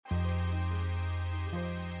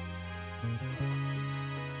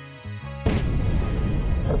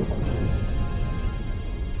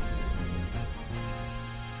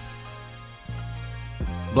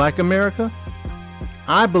Black America,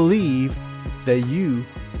 I believe that you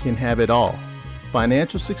can have it all.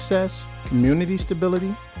 Financial success, community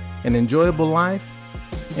stability, an enjoyable life,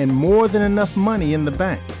 and more than enough money in the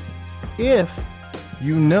bank. If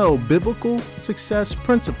you know biblical success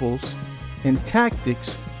principles and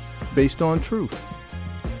tactics based on truth.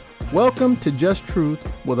 Welcome to Just Truth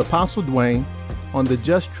with Apostle Dwayne on the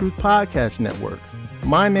Just Truth Podcast Network.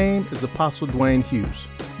 My name is Apostle Dwayne Hughes.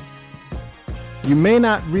 You may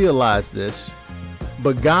not realize this,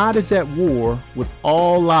 but God is at war with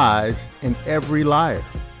all lies and every liar.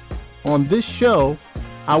 On this show,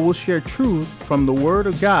 I will share truth from the Word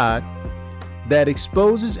of God that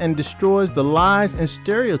exposes and destroys the lies and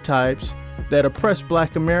stereotypes that oppress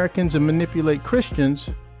Black Americans and manipulate Christians,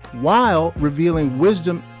 while revealing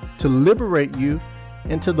wisdom to liberate you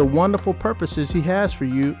into the wonderful purposes He has for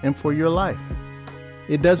you and for your life.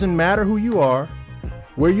 It doesn't matter who you are,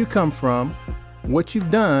 where you come from, what you've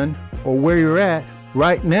done, or where you're at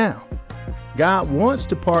right now. God wants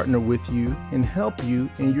to partner with you and help you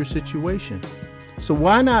in your situation. So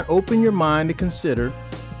why not open your mind to consider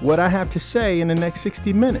what I have to say in the next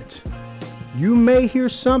 60 minutes? You may hear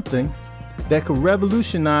something that could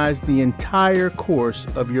revolutionize the entire course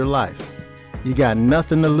of your life. You got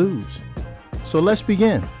nothing to lose. So let's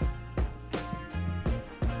begin.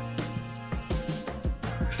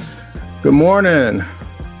 Good morning.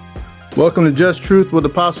 Welcome to Just Truth with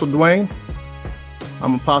Apostle Dwayne.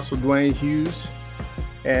 I'm Apostle Dwayne Hughes,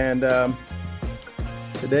 and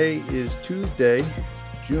today is Tuesday,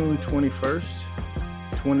 June 21st,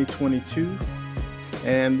 2022,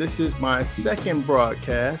 and this is my second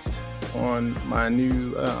broadcast on my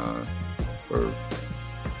new, or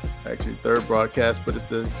actually third broadcast, but it's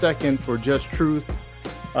the second for Just Truth,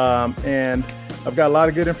 and I've got a lot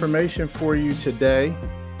of good information for you today.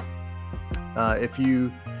 If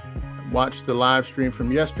you watched the live stream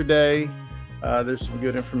from yesterday, there's some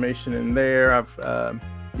good information in there.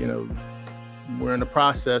 We're in the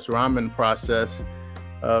process, or I'm in the process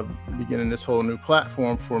of beginning this whole new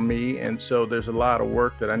platform for me. And so there's a lot of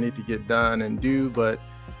work that I need to get done and do, but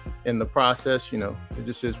in the process, it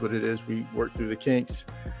just is what it is. We work through the kinks.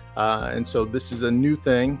 And so this is a new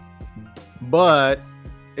thing, but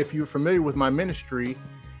if you're familiar with my ministry,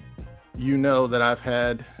 you know that I've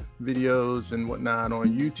had videos and whatnot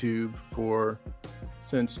on YouTube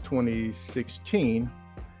since 2016.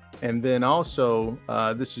 And then also,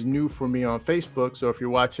 this is new for me on Facebook. So if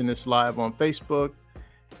you're watching this live on Facebook,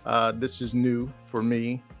 this is new for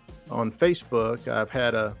me on Facebook. I've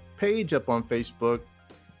had a page up on Facebook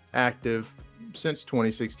active since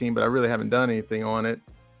 2016, but I really haven't done anything on it.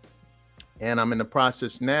 And I'm in the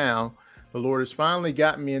process now. The Lord has finally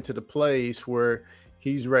gotten me into the place where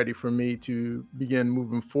He's ready for me to begin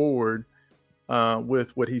moving forward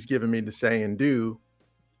with what He's given me to say and do.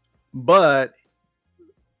 But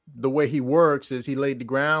the way He works is He laid the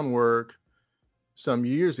groundwork some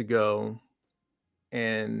years ago.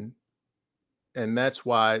 And that's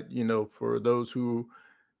why, for those who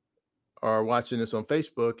are watching this on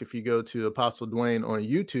Facebook, if you go to Apostle Dwayne on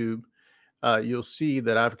YouTube, you'll see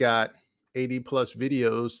that I've got 80 plus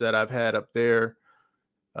videos that I've had up there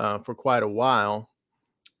for quite a while.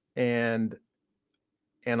 And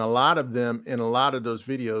a lot of them, in a lot of those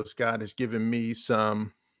videos, God has given me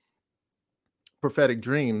some prophetic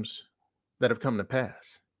dreams that have come to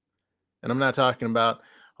pass. And I'm not talking about,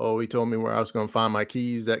 He told me where I was going to find my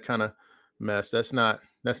keys, that kind of mess. That's not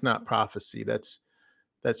prophecy.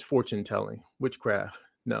 That's fortune telling, witchcraft.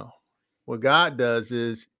 No. What God does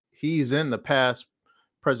is He's in the past,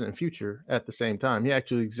 present, and future at the same time. He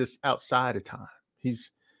actually exists outside of time.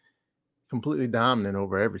 He's completely dominant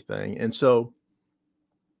over everything. And so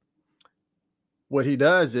what He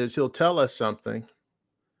does is He'll tell us something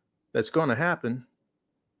that's going to happen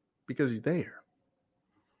because He's there,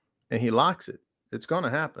 and He locks it. It's going to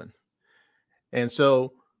happen. And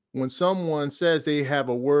so when someone says they have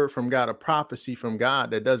a word from God, a prophecy from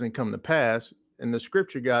God that doesn't come to pass, in the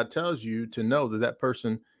scripture, God tells you to know that that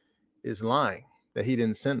person is lying, that He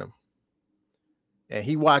didn't send them. And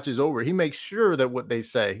He watches over. He makes sure that what they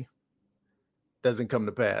say doesn't come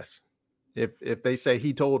to pass. If they say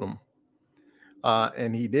He told them,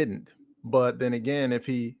 and He didn't. But then again, if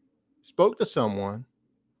He spoke to someone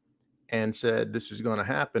and said, this is going to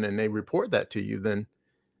happen, and they report that to you, then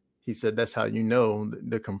He said, that's how you know,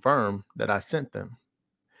 to confirm that I sent them.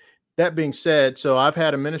 That being said, so I've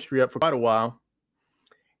had a ministry up for quite a while,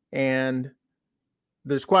 and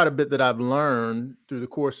there's quite a bit that I've learned through the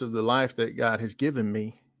course of the life that God has given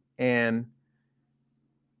me. and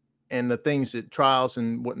the things that trials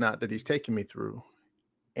and whatnot that he's taken me through.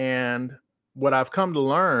 And what I've come to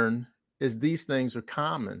learn is these things are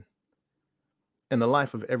common in the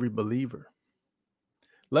life of every believer.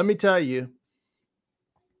 Let me tell you,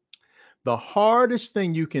 the hardest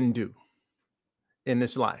thing you can do in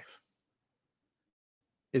this life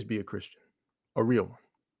is be a Christian, a real one,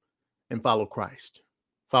 and follow Christ,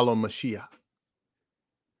 follow Mashiach.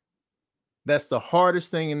 That's the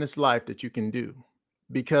hardest thing in this life that you can do,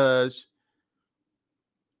 because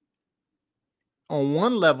on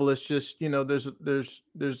one level, it's just,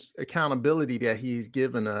 there's accountability that he's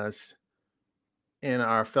given us in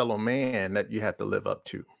our fellow man that you have to live up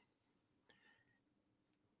to.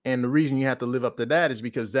 And the reason you have to live up to that is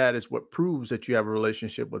because that is what proves that you have a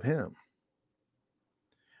relationship with him.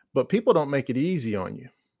 But people don't make it easy on you.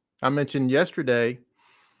 I mentioned yesterday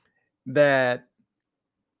that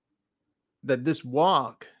this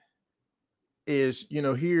walk is,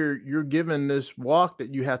 here you're given this walk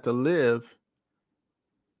that you have to live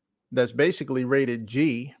that's basically rated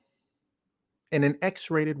G in an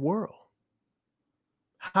X-rated world.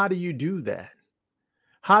 How do you do that?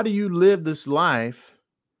 How do you live this life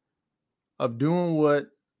of doing what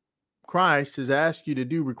Christ has asked you to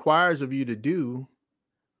do, requires of you to do,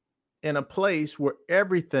 in a place where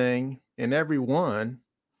everything and everyone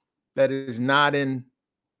that is not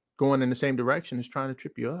going in the same direction is trying to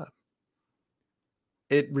trip you up?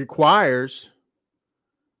 It requires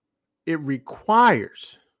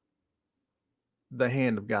the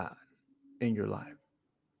hand of God in your life.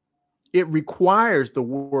 It requires the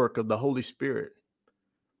work of the Holy Spirit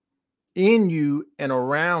in you and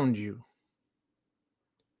around you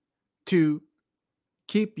to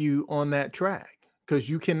keep you on that track, because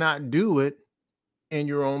you cannot do it in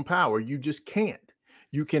your own power. You just can't.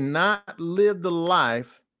 You cannot live the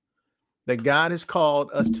life that God has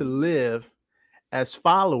called us to live as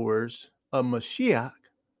followers of Mashiach.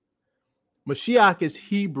 Mashiach is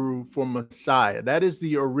Hebrew for Messiah. That is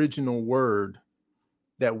the original word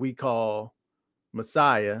that we call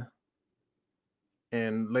Messiah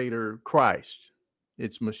and later Christ.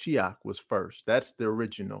 It's Mashiach was first. That's the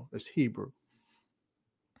original. It's Hebrew.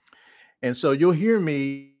 And so you'll hear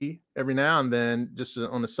me every now and then, just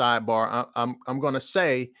on the sidebar, I'm going to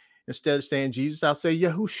say, instead of saying Jesus, I'll say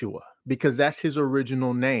Yahushua, because that's his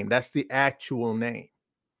original name. That's the actual name.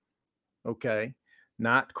 Okay.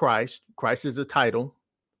 Not Christ. Christ is a title.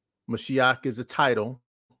 Mashiach is a title,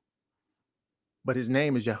 but his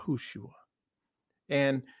name is Yahushua.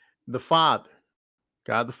 And the Father,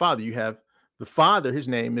 God the Father, you have the Father, his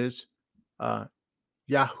name is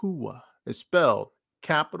Yahuwah. It's spelled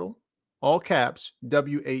capital, all caps,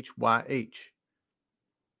 W-H-Y-H.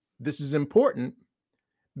 This is important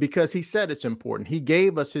because he said it's important. He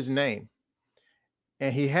gave us his name,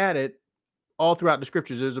 and he had it all throughout the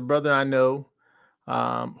scriptures. There's a brother I know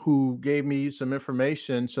who gave me some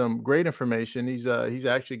information, some great information. He's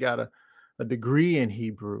actually got a degree in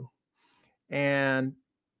Hebrew, and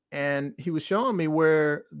he was showing me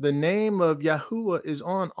where the name of Yahuwah is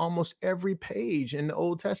on almost every page in the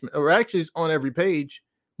Old Testament, or actually it's on every page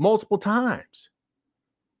multiple times.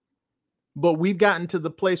 But we've gotten to the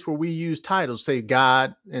place where we use titles, say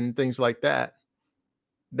God and things like that,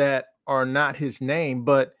 that are not his name,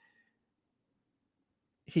 but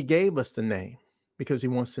he gave us the name because he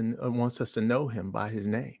wants us to know him by his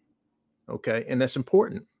name. Okay. And that's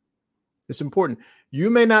important. It's important. You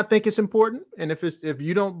may not think it's important. And if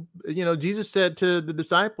you don't, Jesus said to the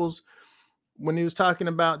disciples when he was talking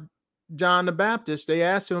about John the Baptist, they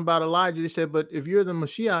asked him about Elijah. They said, but if you're the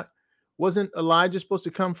Mashiach, wasn't Elijah supposed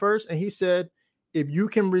to come first? And he said, if you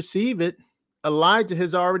can receive it, Elijah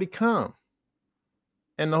has already come.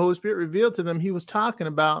 And the Holy Spirit revealed to them he was talking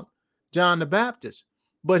about John the Baptist.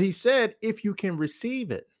 But he said, if you can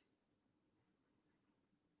receive it.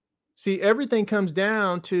 See, everything comes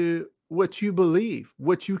down to what you believe,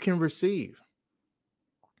 what you can receive.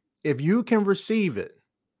 If you can receive it,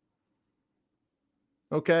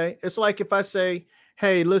 okay? It's like if I say,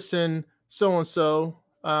 hey, listen, so-and-so,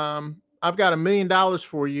 I've got $1 million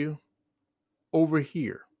for you over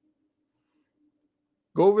here.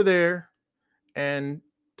 Go over there and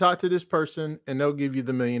talk to this person and they'll give you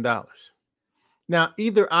the $1 million. Now,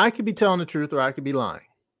 either I could be telling the truth or I could be lying.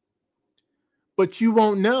 But you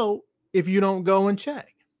won't know if you don't go and check.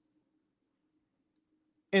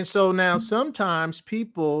 And so now sometimes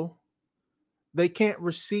people, they can't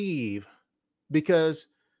receive because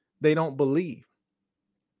they don't believe.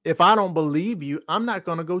 If I don't believe you, I'm not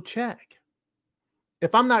going to go check.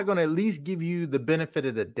 If I'm not going to at least give you the benefit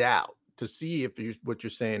of the doubt to see if what you're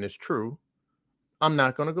saying is true, I'm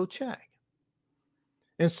not going to go check.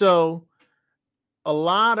 And so a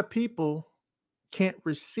lot of people can't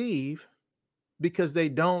receive because they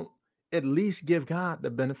don't at least give God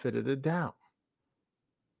the benefit of the doubt.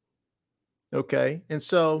 Okay. And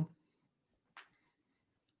so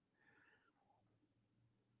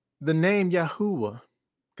the name Yahuwah,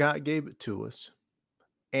 God gave it to us.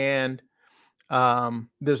 And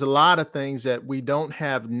there's a lot of things that we don't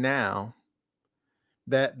have now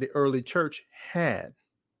that the early church had.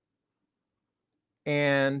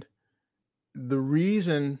 And the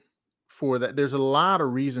reason for that, there's a lot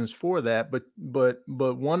of reasons for that, but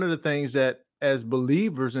one of the things that as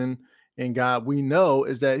believers in God we know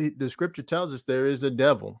is that the scripture tells us there is a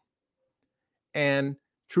devil. And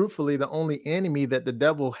truthfully, the only enemy that the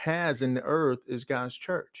devil has in the earth is God's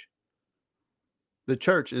church. The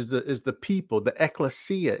church is the people, the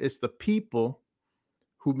ecclesia, it's the people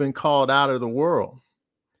who've been called out of the world.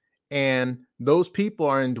 And those people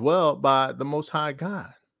are indwelled by the most high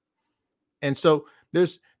God. And so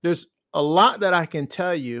there's a lot that I can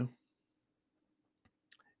tell you,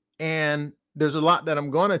 and there's a lot that I'm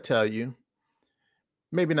going to tell you.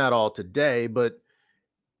 Maybe not all today, but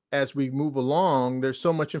as we move along, there's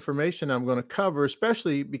so much information I'm going to cover,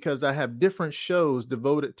 especially because I have different shows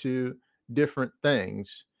devoted to different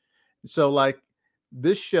things. So, like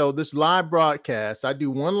this show, this live broadcast, I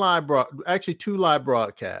do actually two live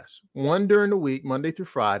broadcasts, one during the week, Monday through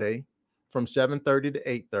Friday, from 7:30 to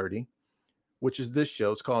 8:30, which is this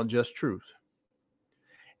show. It's called Just Truth.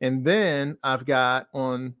 And then I've got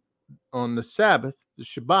on the Sabbath, the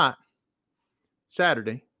Shabbat,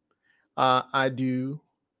 Saturday, I do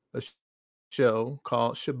a show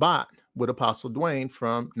called Shabbat with Apostle Dwayne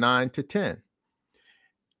from 9 to 10.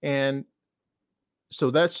 And so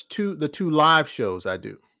that's the two live shows I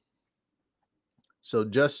do. So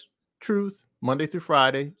Just Truth, Monday through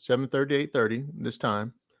Friday, 7:30, 8:30 this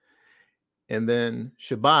time. And then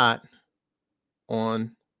Shabbat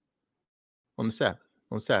on the Sabbath,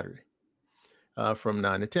 on Saturday, from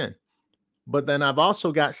 9 to 10. But then I've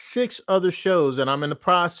also got 6 other shows that I'm in the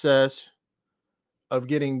process of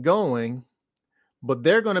getting going, but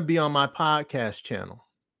they're going to be on my podcast channel.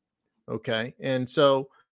 Okay. And so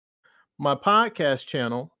my podcast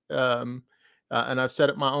channel, and I've set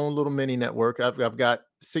up my own little mini network. I've got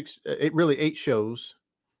 8 shows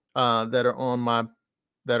that are on my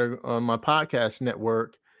podcast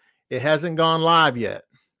network. It hasn't gone live yet.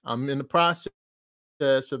 I'm in the process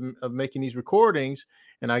of making these recordings,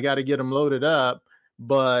 and I got to get them loaded up.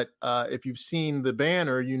 But if you've seen the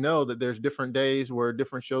banner, you know that there's different days where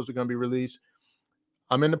different shows are going to be released.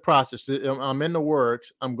 I'm in the process. I'm in the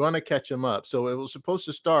works. I'm going to catch them up. So it was supposed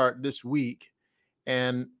to start this week,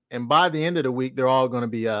 and by the end of the week, they're all going to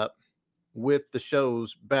be up with the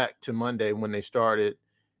shows back to Monday when they started,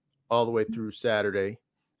 all the way through Saturday,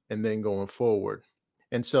 and then going forward.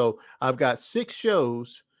 And so I've got 6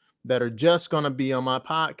 shows that are just going to be on my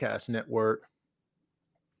podcast network,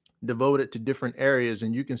 devoted to different areas,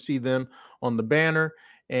 and you can see them on the banner.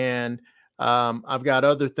 And I've got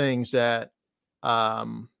other things that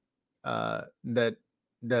that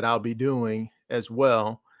I'll be doing as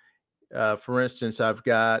well. For instance, I've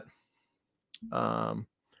got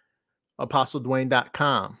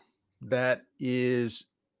ApostleDwayne.com. That is,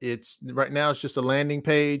 it's right now it's just a landing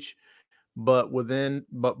page, but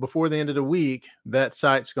before the end of the week, that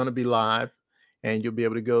site's going to be live, and you'll be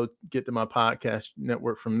able to go get to my podcast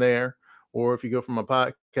network from there. Or if you go to my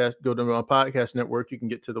podcast network, you can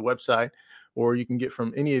get to the website, or you can get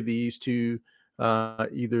from any of these to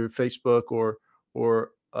either Facebook or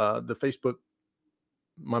the Facebook,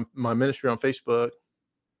 my ministry on Facebook,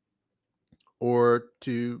 or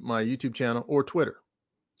to my YouTube channel or Twitter.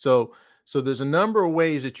 So there's a number of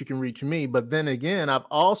ways that you can reach me. But then again, I've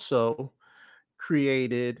also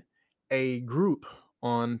created a group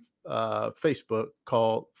on Facebook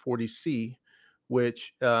called 40C,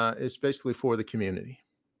 which is basically for the community.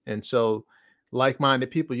 And so like-minded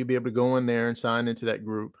people, you'll be able to go in there and sign into that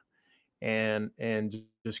group and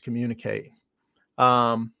just communicate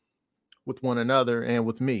with one another and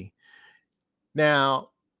with me. Now,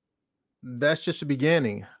 that's just the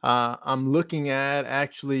beginning. I'm looking at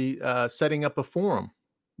actually setting up a forum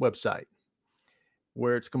website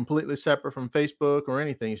where it's completely separate from Facebook or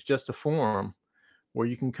anything. It's just a forum where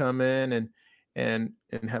you can come in and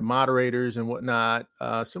have moderators and whatnot,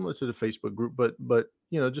 similar to the Facebook group, but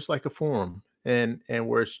just like a forum, and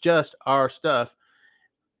where it's just our stuff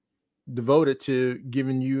devoted to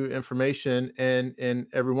giving you information and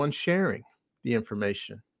everyone sharing the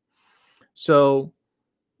information. So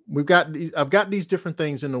I've got these different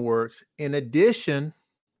things in the works. In addition,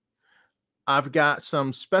 I've got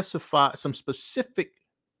some specific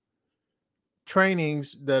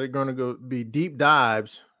trainings that are going to go be deep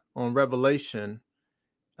dives on Revelation,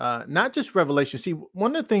 not just Revelation. See,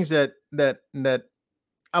 one of the things that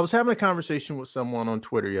I was having a conversation with someone on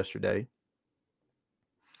Twitter yesterday,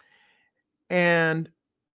 and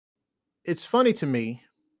it's funny to me,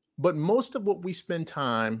 but most of what we spend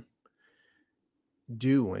time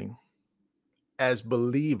doing as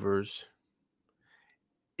believers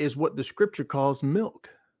is what the scripture calls milk.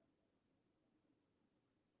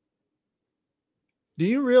 Do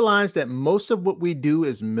you realize that most of what we do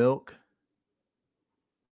is milk?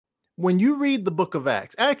 When you read the book of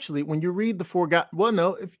Acts, actually, when you read the well,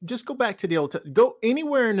 no, if just go back to the Old Testament, go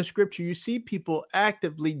anywhere in the scripture, you see people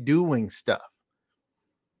actively doing stuff.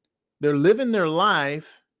 They're living their life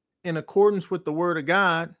in accordance with the word of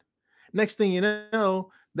God. Next thing you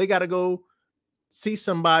know, they got to go see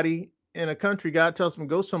somebody in a country. God tells them to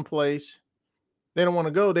go someplace. They don't want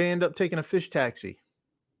to go. They end up taking a fish taxi.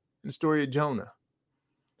 In the story of Jonah.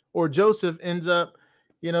 Or Joseph ends up,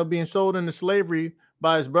 being sold into slavery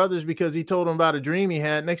by his brothers because he told them about a dream he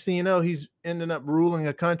had. Next thing you know, he's ending up ruling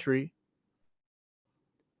a country.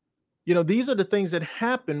 These are the things that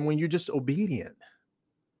happen when you're just obedient.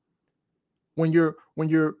 When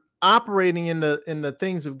you're operating in the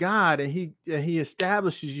things of God, and he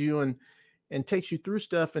establishes you and takes you through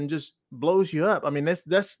stuff and just blows you up. I mean,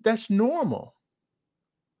 that's normal.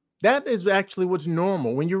 That is actually what's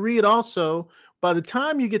normal. When you read also, by the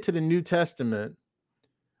time you get to the New Testament,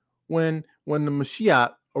 when the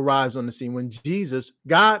Mashiach arrives on the scene, when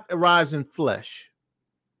God arrives in flesh,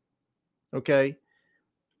 okay?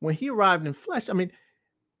 When he arrived in flesh, I mean,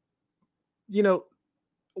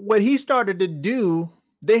 what he started to do,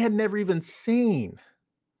 they had never even seen.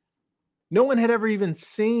 No one had ever even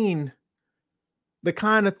seen the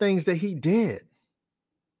kind of things that he did.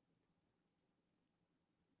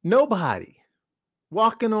 Nobody.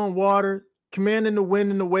 Walking on water, commanding the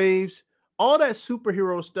wind and the waves, all that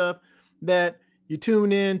superhero stuff that you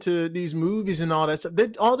tune into these movies and all that stuff.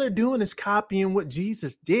 All they're doing is copying what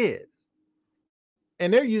Jesus did.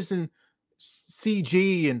 And they're using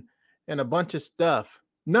CG and a bunch of stuff.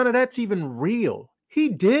 None of that's even real. He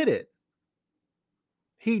did it.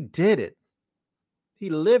 He did it. He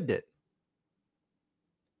lived it.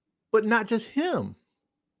 But not just him.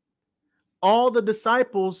 All the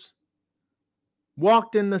disciples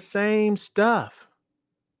walked in the same stuff.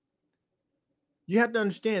 You have to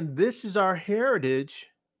understand, this is our heritage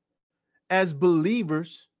as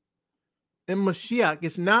believers in Mashiach.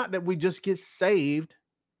 It's not that we just get saved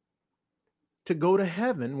to go to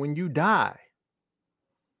heaven when you die.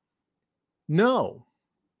 No.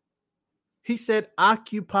 He said,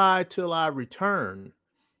 occupy till I return.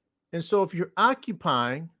 And so if you're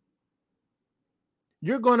occupying,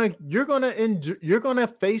 you're gonna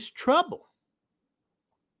face trouble.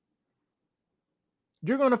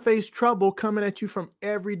 You're going to face trouble coming at you from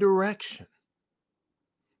every direction.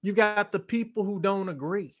 You got the people who don't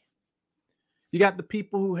agree. You got the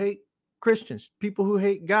people who hate Christians, people who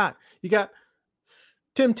hate God. You got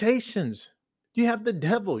temptations. You have the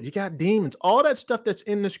devil. You got demons. All that stuff that's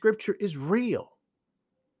in the scripture is real.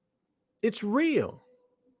 It's real.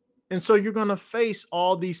 And so you're going to face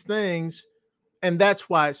all these things, and that's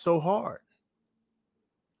why it's so hard.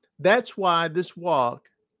 That's why this walk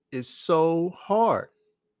is so hard.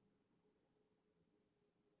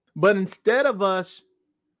 But instead of us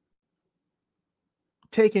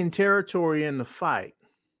taking territory in the fight,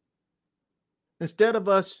 instead of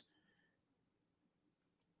us,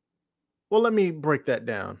 well, let me break that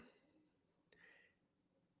down.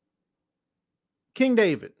 King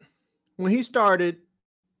David, when he started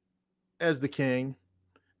as the king,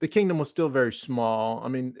 the kingdom was still very small. I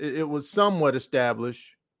mean, it was somewhat established.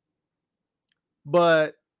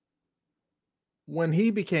 But when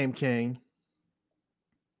he became king,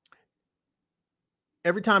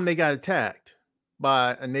 every time they got attacked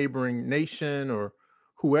by a neighboring nation or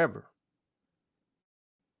whoever,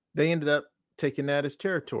 they ended up taking that as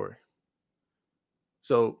territory.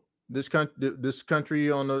 So this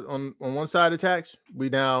country on one side attacks, we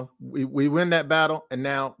win that battle, and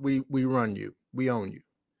now we run you, we own you.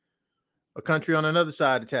 A country on another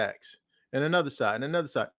side attacks, and another side, and another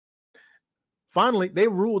side. Finally, they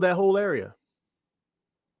ruled that whole area.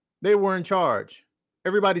 They were in charge.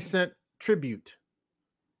 Everybody sent tribute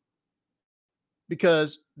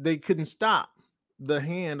because they couldn't stop the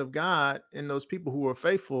hand of God in those people who were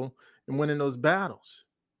faithful and winning those battles.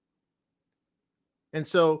 And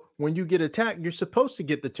so when you get attacked, you're supposed to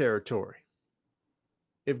get the territory.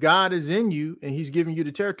 If God is in you and he's giving you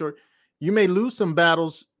the territory, you may lose some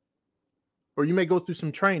battles or you may go through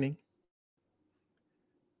some training.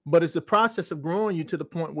 but it's the process of growing you to the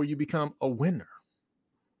point where you become a winner.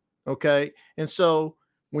 Okay. And so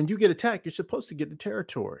when you get attacked, you're supposed to get the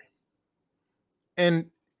territory. And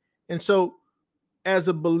so as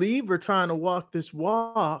a believer trying to walk this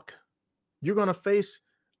walk, you're going to face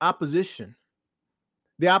opposition.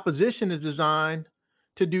 The opposition is designed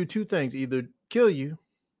to do two things: either kill you.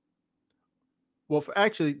 Well,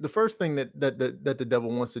 actually, the first thing that the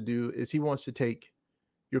devil wants to do is he wants to take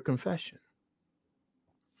your confession.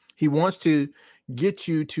 He wants to get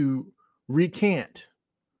you to recant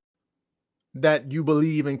that you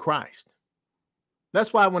believe in Christ.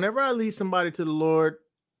 That's why whenever I lead somebody to the Lord,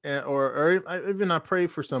 even I pray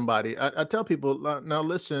for somebody, I tell people, now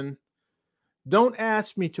listen, don't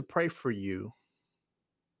ask me to pray for you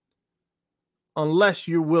unless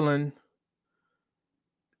you're willing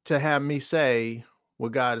to have me say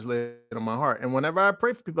what God has laid on my heart. And whenever I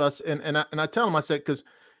pray for people, I tell them, I said, because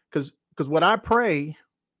what I pray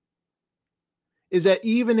is that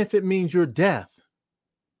even if it means your death,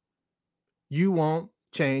 you won't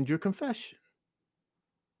change your confession.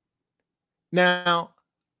 Now,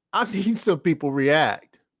 I've seen some people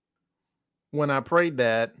react when I prayed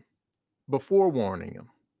that before warning them.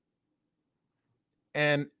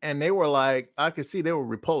 And they were like, I could see they were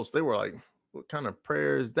repulsed. They were like, what kind of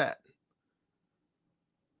prayer is that?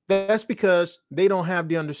 That's because they don't have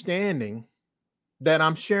the understanding that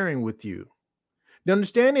I'm sharing with you. The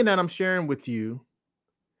understanding that I'm sharing with you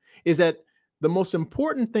is that the most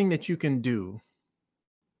important thing that you can do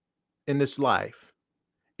in this life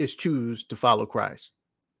is choose to follow Christ.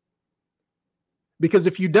 Because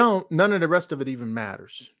if you don't, none of the rest of it even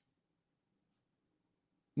matters.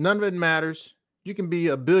 None of it matters. You can be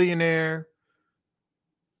a billionaire,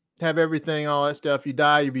 have everything, all that stuff. You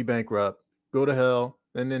die, you be bankrupt, go to hell,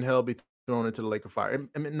 and then hell be thrown into the lake of fire.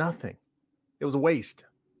 It meant nothing. It was a waste.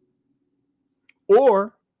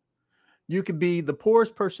 Or you could be the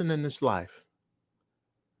poorest person in this life.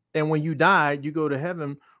 And when you die, you go to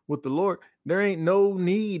heaven with the Lord. There ain't no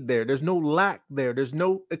need there. There's no lack there. There's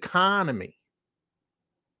no economy.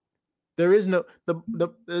 There is no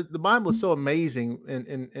the Bible is so amazing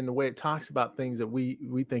in the way it talks about things that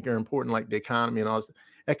we think are important, like the economy and all this,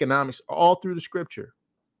 economics, all through the scripture.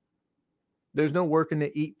 There's no working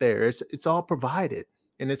to eat there. It's all provided,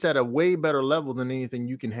 and it's at a way better level than anything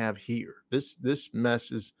you can have here. This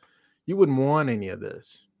mess is, you wouldn't want any of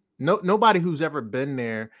this. Nobody who's ever been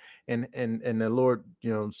there and the Lord,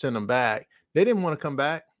 sent them back, they didn't want to come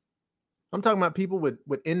back. I'm talking about people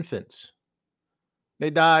with infants. They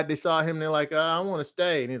died. They saw him. They're like, I want to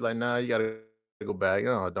stay. And he's like, nah, you got to go back.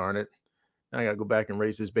 Oh, darn it. I got to go back and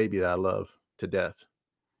raise this baby that I love to death.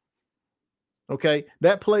 Okay.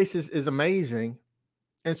 That place is amazing.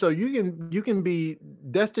 And so you can be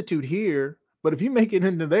destitute here, but if you make it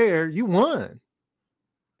into there, you won.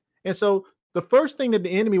 And so the first thing that the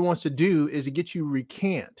enemy wants to do is to get you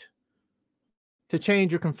recant, to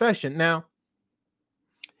change your confession. Now,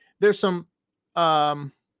 there's some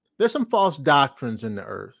false doctrines in the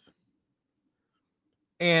earth.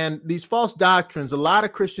 And these false doctrines, a lot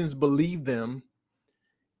of Christians believe them,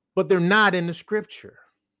 but they're not in the scripture.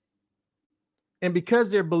 And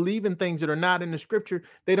because they're believing things that are not in the scripture,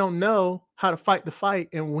 they don't know how to fight the fight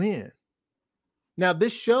and win. Now,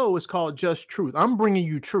 this show is called Just Truth. I'm bringing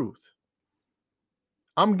you truth.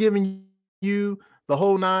 I'm giving you the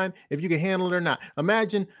whole nine, if you can handle it or not.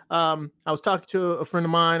 Imagine, I was talking to a friend of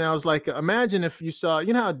mine. And I was like, imagine if you saw,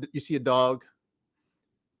 how you see a dog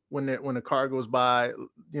when a car goes by,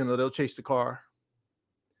 they'll chase the car,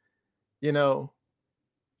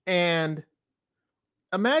 and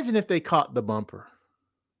imagine if they caught the bumper.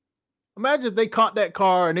 Imagine if they caught that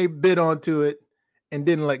car and they bit onto it and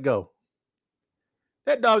didn't let go.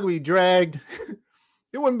 That dog would be dragged.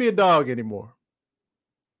 It wouldn't be a dog anymore.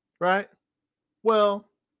 Right? Well,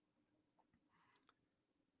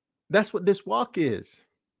 that's what this walk is.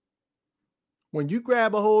 When you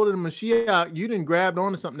grab a hold of the Mashiach, you didn't grab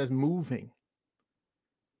onto something that's moving.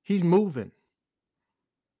 He's moving.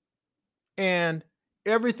 And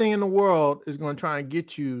everything in the world is going to try and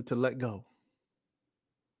get you to let go.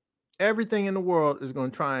 Everything in the world is going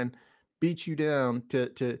to try and beat you down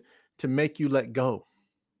to make you let go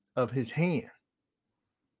of his hand.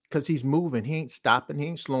 Because he's moving. He ain't stopping. He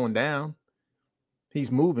ain't slowing down.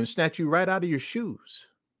 He's moving. Snatch you right out of your shoes.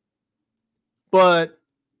 But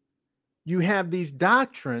you have these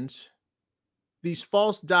doctrines, these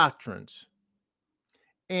false doctrines.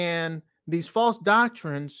 And these false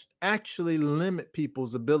doctrines actually limit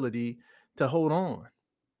people's ability to hold on.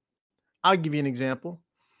 I'll give you an example.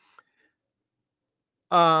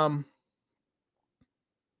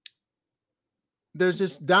 There's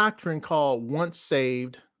this doctrine called once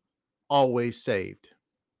saved, always saved.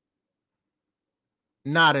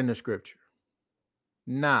 Not in the scripture.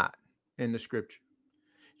 Not in the scripture.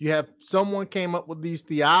 You have someone came up with these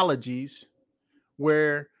theologies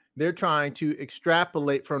where they're trying to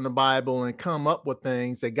extrapolate from the Bible and come up with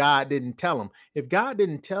things that God didn't tell them. If God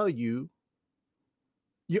didn't tell you,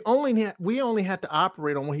 we only have to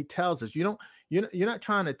operate on what he tells us. You're not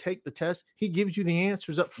trying to take the test. He gives you the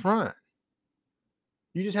answers up front.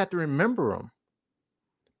 You just have to remember them.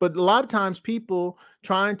 But a lot of times people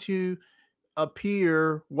trying to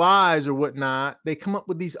appear wise or whatnot, they come up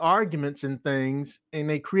with these arguments and things, and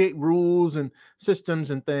they create rules and systems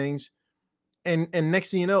and things. And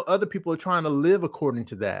next thing you know, other people are trying to live according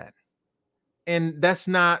to that. And that's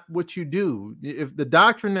not what you do. If the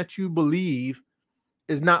doctrine that you believe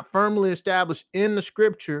is not firmly established in the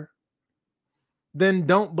scripture, then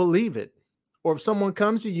don't believe it. Or if someone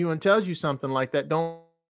comes to you and tells you something like that, don't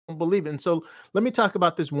believe it. And so let me talk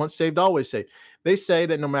about this once saved, always saved. They say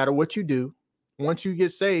that no matter what you do, once you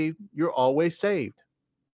get saved, you're always saved.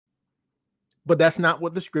 But that's not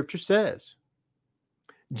what the scripture says.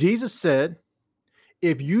 Jesus said,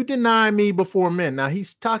 if you deny me before men, now he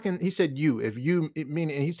said you, if you,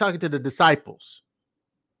 meaning he's talking to the disciples.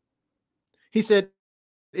 He said,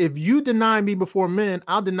 if you deny me before men,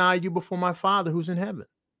 I'll deny you before my Father who's in heaven.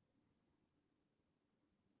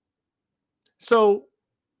 So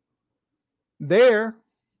there,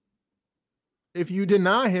 if you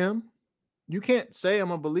deny him, you can't say I'm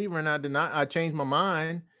a believer and I changed my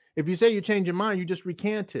mind. If you say you change your mind, you just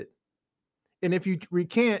recant it. And if you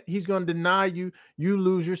recant, he's going to deny you, you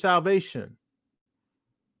lose your salvation.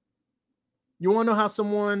 You want to know how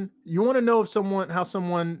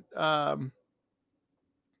someone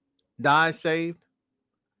dies saved?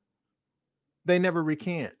 They never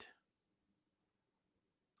recant.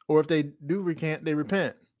 Or if they do recant, they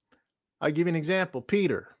repent. I'll give you an example.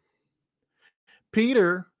 Peter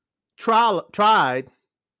tried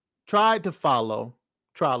to follow,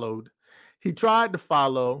 he tried to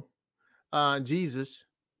follow Jesus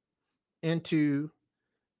into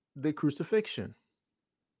the crucifixion,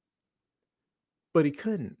 but he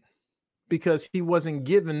couldn't because he wasn't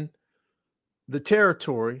given the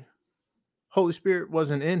territory. Holy Spirit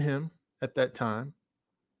wasn't in him at that time,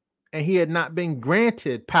 and he had not been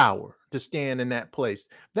granted power to stand in that place.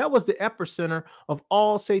 That was the epicenter of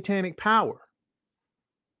all satanic power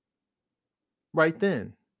right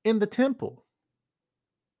then in the temple.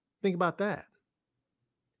 Think about that.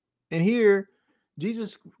 And here,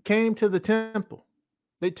 Jesus came to the temple.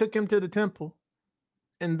 They took him to the temple,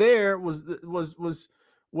 and there was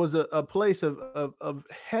a place of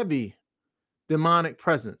heavy demonic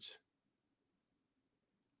presence.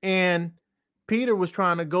 And Peter was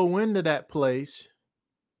trying to go into that place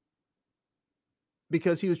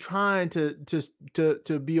because he was trying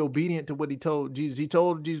to be obedient to what he told Jesus. He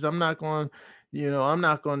told Jesus, I'm not going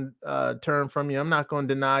to turn from you. I'm not going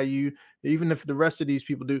to deny you, even if the rest of these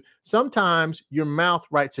people do. Sometimes your mouth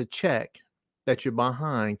writes a check that your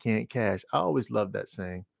behind can't cash. I always love that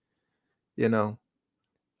saying.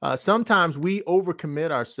 Sometimes we overcommit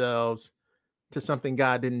ourselves to something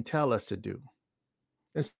God didn't tell us to do.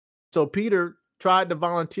 And so Peter tried to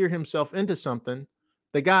volunteer himself into something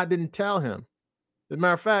that God didn't tell him. As a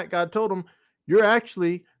matter of fact, God told him, you're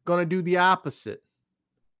actually going to do the opposite.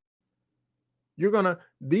 You're going to,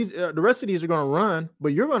 the rest of these are going to run,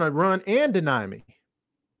 but you're going to run and deny me.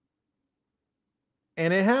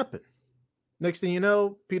 And it happened. Next thing you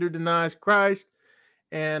know, Peter denies Christ,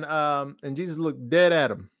 and Jesus looked dead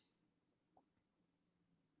at him.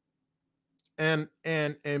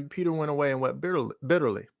 And Peter went away and wept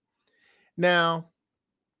bitterly. Now,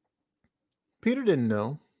 Peter didn't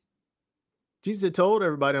know. Jesus had told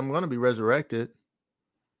everybody, I'm going to be resurrected.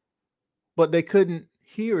 But they couldn't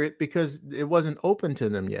hear it because it wasn't open to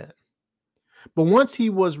them yet. But once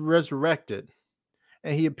he was resurrected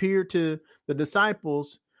and he appeared to the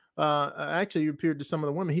disciples, actually he appeared to some of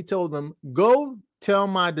the women, he told them, go tell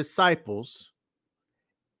my disciples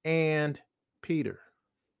and Peter.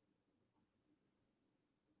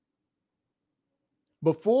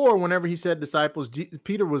 Before, whenever he said disciples,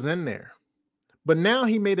 Peter was in there. But now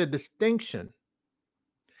he made a distinction.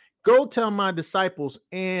 Go tell my disciples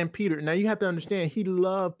and Peter. Now you have to understand, he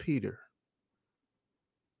loved Peter.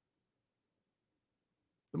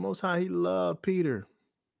 The Most High, he loved Peter.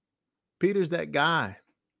 Peter's that guy.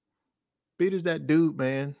 Peter's that dude,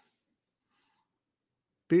 man.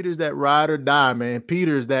 Peter's that ride or die, man.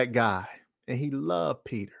 Peter's that guy. And he loved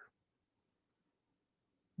Peter.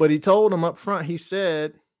 But he told him up front, he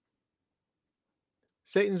said,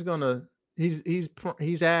 Satan's gonna,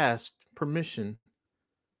 he's asked permission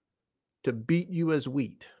to beat you as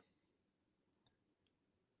wheat.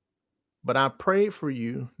 But I pray for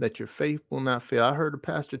you that your faith will not fail. I heard a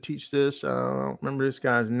pastor teach this. I don't remember this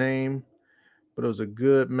guy's name, but it was a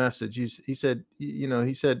good message. He said,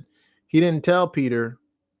 he said he didn't tell Peter,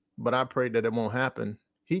 but I prayed that it won't happen.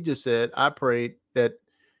 He just said, I prayed that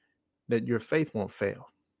your faith won't fail.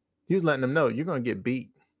 He was letting them know you're going to get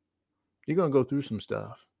beat. You're going to go through some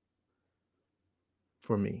stuff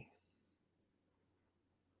for me.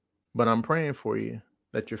 But I'm praying for you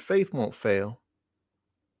that your faith won't fail,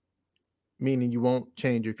 meaning you won't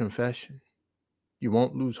change your confession. You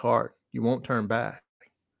won't lose heart. You won't turn back.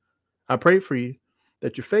 I pray for you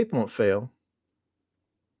that your faith won't fail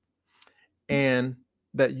and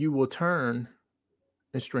that you will turn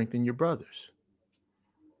and strengthen your brothers.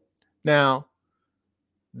 Now,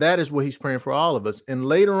 that is what he's praying for all of us. And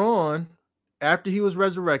later on, after he was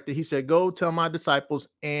resurrected, he said, go tell my disciples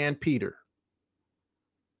and Peter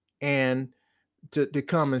and to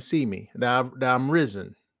come and see me, that I'm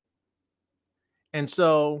risen. And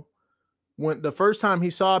so when the first time he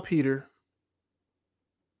saw Peter,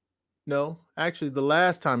 no, actually the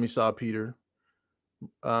last time he saw Peter,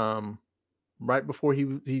 right before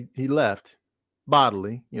he left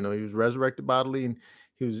bodily, he was resurrected bodily, and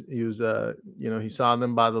he was he saw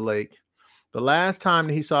them by the lake. The last time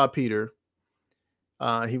that he saw Peter,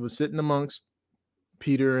 he was sitting amongst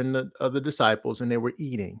Peter and the other disciples, and they were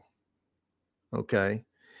eating. Okay.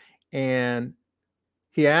 And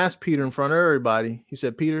he asked Peter in front of everybody, he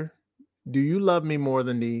said, Peter, do you love me more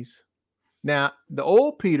than these? Now, the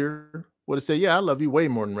old Peter would have said, yeah, I love you way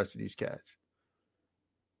more than the rest of these cats.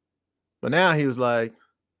 But now he was like,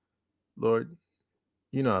 Lord,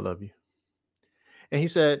 I love you. And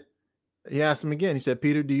he asked him again. He said,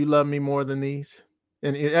 Peter, do you love me more than these?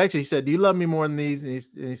 And he said, do you love me more than these? And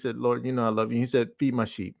he said, Lord, I love you. He said, feed my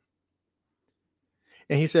sheep.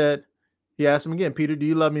 And he asked him again, Peter, do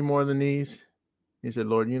you love me more than these? He said,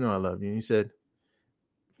 Lord, I love you. And he said,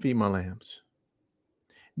 feed my lambs.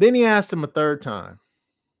 Then he asked him a third time.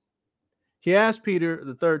 He asked Peter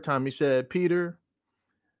the third time, he said, Peter,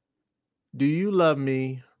 do you love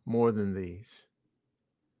me more than these?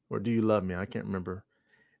 Or do you love me? I can't remember.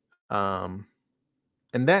 And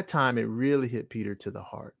that time it really hit Peter to the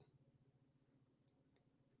heart.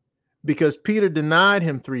 Because Peter denied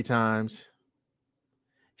him 3 times.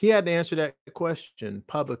 He had to answer that question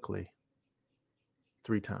publicly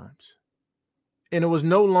 3 times. And it was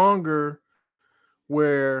no longer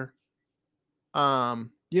where, you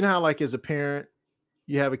know how like as a parent,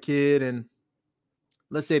 you have a kid and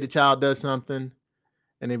let's say the child does something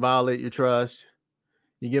and they violate your trust.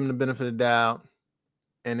 You give them the benefit of the doubt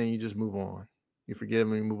and then you just move on. You forgive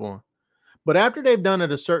them and you move on. But after they've done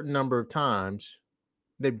it a certain number of times,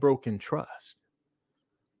 they've broken trust.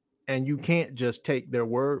 And you can't just take their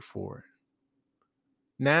word for it.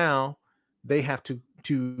 Now they have to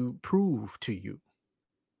prove to you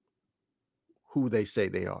who they say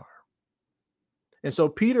they are. And so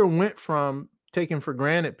Peter went from taking for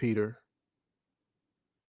granted Peter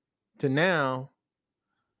to now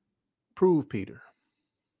prove Peter.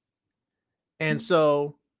 And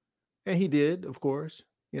so, and he did, of course,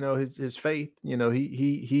 his faith,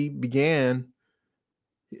 he began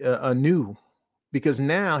anew because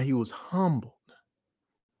now he was humbled,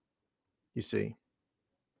 you see.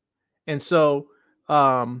 And so,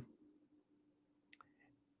 and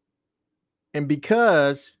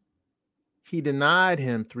because he denied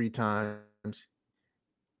him 3 times,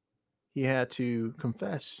 he had to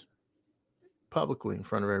confess publicly in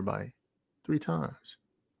front of everybody 3 times.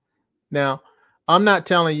 Now, I'm not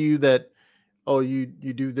telling you that, oh, you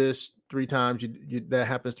do this 3 times, that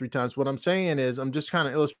happens 3 times. What I'm saying is I'm just kind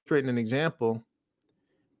of illustrating an example.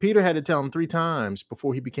 Peter had to tell him 3 times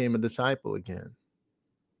before he became a disciple again.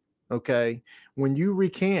 Okay. When you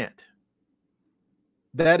recant,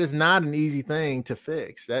 that is not an easy thing to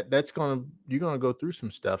fix. You're going to go through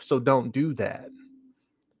some stuff. So don't do that.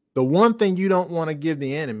 The one thing you don't want to give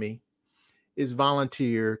the enemy is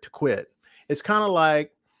volunteer to quit. It's kind of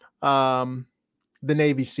like the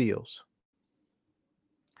Navy SEALs.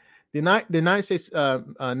 The United States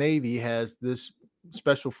Navy has this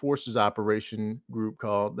special forces operation group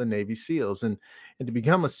called the Navy SEALs. And to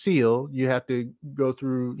become a SEAL, you have to go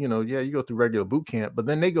through, you go through regular boot camp, but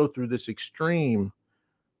then they go through this extreme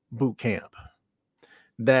boot camp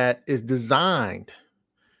that is designed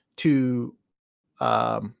to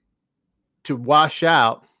wash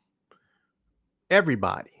out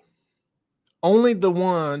everybody. Only the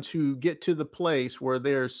ones who get to the place where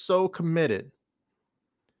they're so committed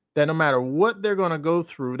that no matter what they're going to go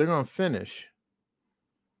through, they're going to finish.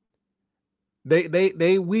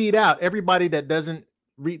 They weed out everybody that doesn't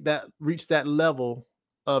reach that level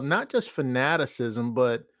of not just fanaticism,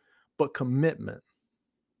 but but commitment.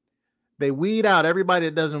 They weed out everybody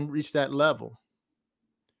that doesn't reach that level,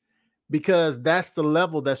 because that's the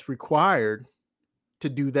level that's required to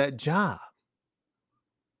do that job.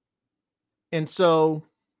 And so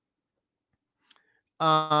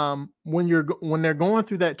when they're going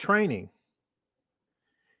through that training,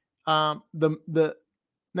 the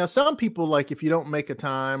now some people, like, if you don't make a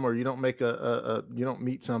time, or you don't make you don't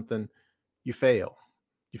meet something, you fail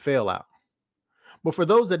out. But for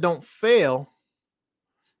those that don't fail,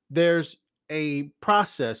 there's a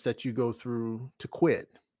process that you go through to quit.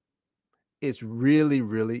 It's really,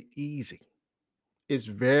 really easy. It's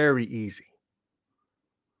very easy.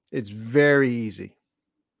 It's very easy.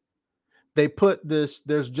 They put this,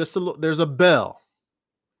 there's a bell.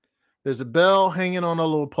 There's a bell hanging on a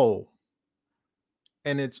little pole,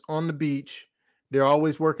 and it's on the beach. They're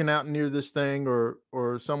always working out near this thing,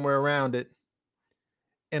 or somewhere around it.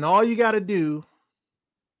 And all you got to do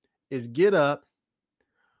is get up,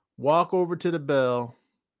 walk over to the bell,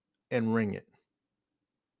 and ring it.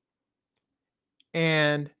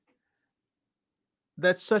 And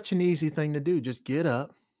that's such an easy thing to do. Just get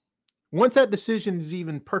up. Once that decision is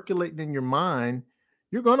even percolating in your mind,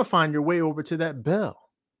 you're going to find your way over to that bell.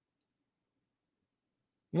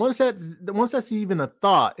 Once that's even a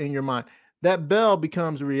thought in your mind, that bell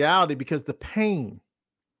becomes a reality, because the pain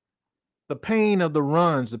of the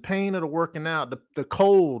runs, the pain of the working out, the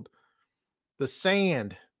cold, the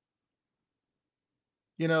sand,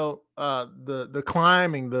 the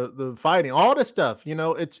climbing, the fighting, all this stuff,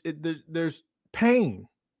 there's pain.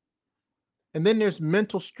 And then there's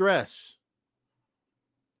mental stress.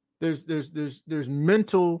 There's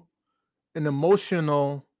mental and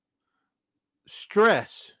emotional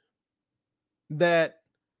stress that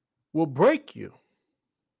will break you.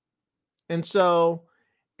 And so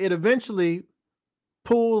it eventually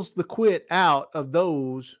pulls the quit out of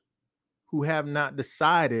those who have not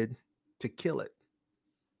decided to kill it.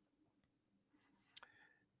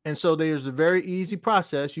 And so there's a very easy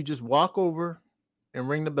process. You just walk over and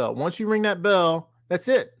ring the bell. Once you ring that bell, that's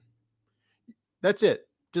it. That's it.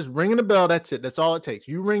 Just ringing the bell, that's it. That's all it takes.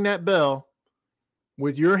 You ring that bell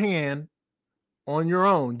with your hand on your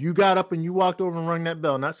own. You got up and you walked over and rung that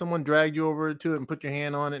bell. Not someone dragged you over to it and put your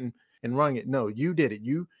hand on it and rung it. No, you did it.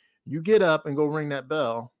 You get up and go ring that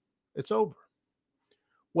bell. It's over.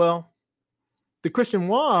 Well, the Christian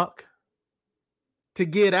walk to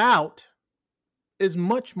get out is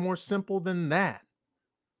much more simple than that.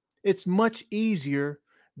 It's much easier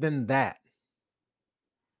than that.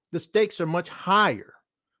 The stakes are much higher.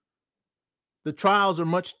 The trials are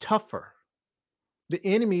much tougher. The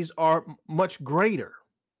enemies are much greater.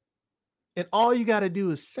 And all you got to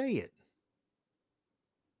do is say it.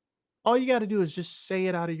 All you got to do is just say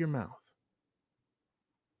it out of your mouth.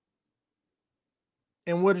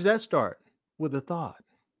 And where does that start? With a thought.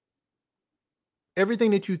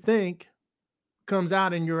 Everything that you think comes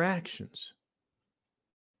out in your actions.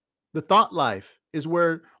 The thought life is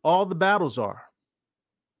where all the battles are.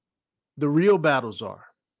 The real battles are.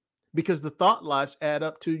 Because the thought lives add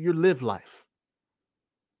up to your live life,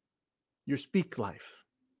 your speak life,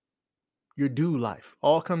 your do life.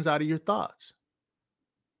 All comes out of your thoughts.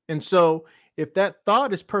 And so if that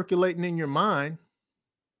thought is percolating in your mind,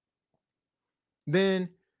 then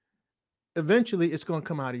eventually it's going to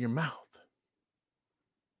come out of your mouth.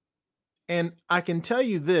 And I can tell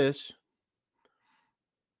you this,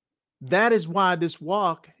 that is why this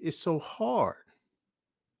walk is so hard.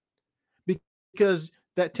 Because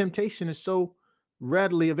that temptation is so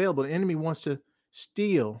readily available. The enemy wants to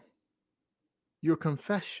steal your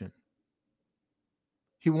confession.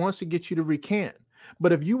 He wants to get you to recant.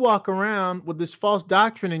 But if you walk around with this false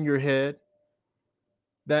doctrine in your head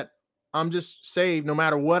that I'm just saved, no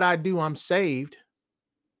matter what I do, I'm saved,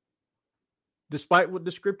 despite what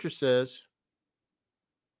the scripture says,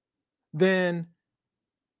 then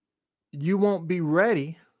you won't be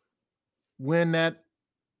ready when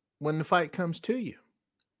the fight comes to you.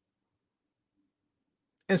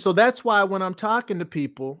 And so that's why when I'm talking to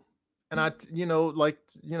people, and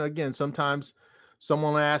again, sometimes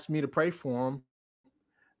someone will ask me to pray for them,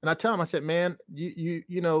 and I tell them, I said, man,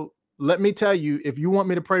 let me tell you, if you want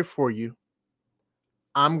me to pray for you,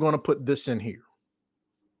 I'm going to put this in here.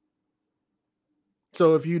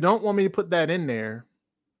 So if you don't want me to put that in there,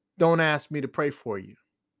 don't ask me to pray for you.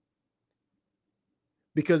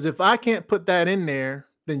 Because if I can't put that in there,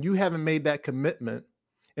 then you haven't made that commitment.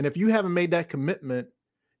 And if you haven't made that commitment,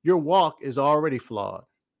 your walk is already flawed.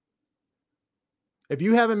 If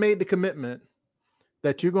you haven't made the commitment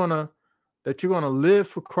that you're gonna live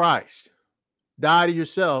for Christ, die to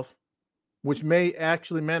yourself, which may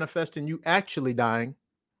actually manifest in you actually dying,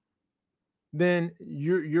 then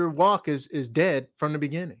your walk is dead from the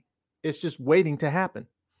beginning. It's just waiting to happen.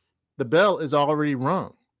 The bell is already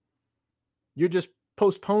rung. You're just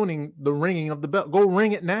postponing the ringing of the bell. Go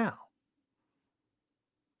ring it now.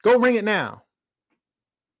 Go ring it now.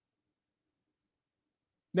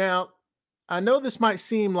 Now, I know this might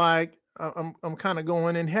seem like I'm kind of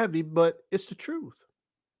going in heavy, but it's the truth.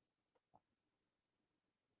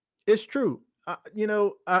 It's true.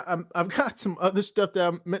 I've got some other stuff that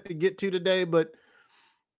I'm meant to get to today, but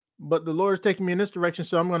the Lord is taking me in this direction,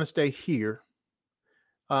 so I'm going to stay here.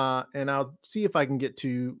 And I'll see if I can get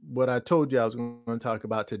to what I told you I was going to talk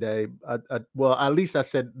about today. Well, at least I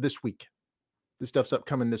said this week. This stuff's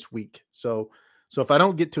upcoming this week. So if I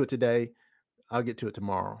don't get to it today, I'll get to it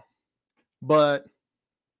tomorrow. But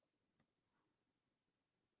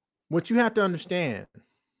what you have to understand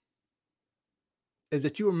is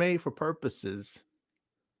that you were made for purposes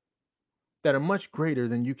that are much greater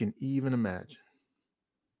than you can even imagine.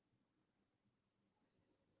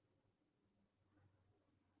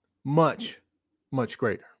 Much, much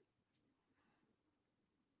greater.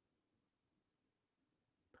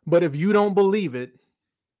 But if you don't believe it,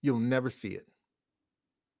 you'll never see it.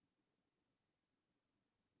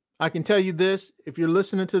 I can tell you this, if you're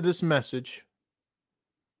listening to this message,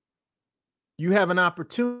 you have an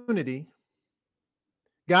opportunity.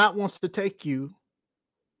 God wants to take you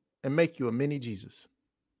and make you a mini Jesus.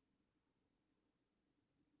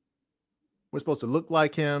 We're supposed to look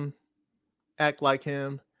like him, act like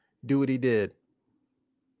him, do what he did.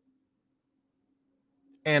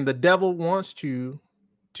 And the devil wants you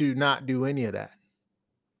to not do any of that.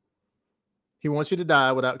 He wants you to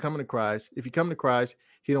die without coming to Christ. If you come to Christ,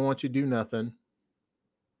 he don't want you to do nothing.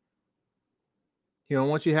 He don't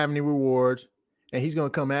want you to have any rewards, and he's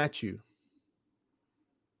going to come at you.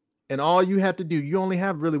 And all you have to do, you only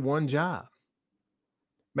have really one job.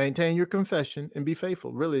 Maintain your confession and be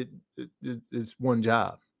faithful. Really, it's one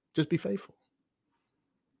job. Just be faithful.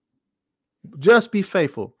 Just be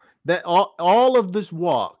faithful. That all of this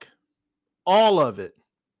walk, all of it,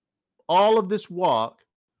 all of this walk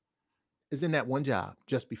is in that one job.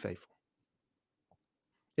 Just be faithful.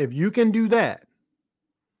 If you can do that,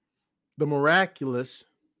 the miraculous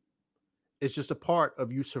is just a part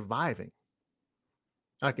of you surviving.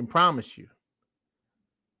 I can promise you.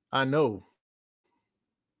 I know.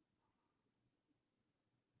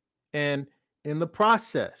 And in the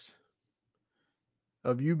process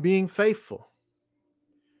of you being faithful,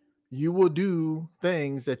 you will do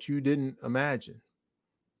things that you didn't imagine,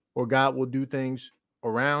 or God will do things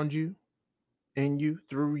around you, in you,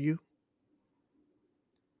 through you.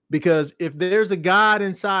 Because if there's a God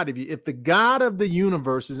inside of you, if the God of the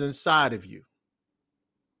universe is inside of you,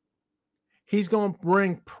 he's going to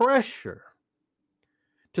bring pressure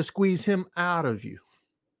to squeeze him out of you.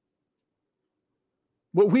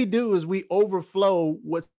 What we do is we overflow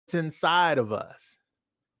what's inside of us.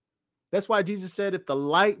 That's why Jesus said, if the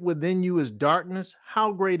light within you is darkness,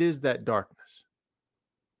 how great is that darkness?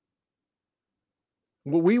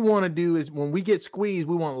 What we want to do is when we get squeezed,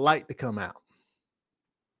 we want light to come out.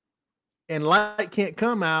 And light can't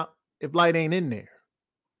come out if light ain't in there.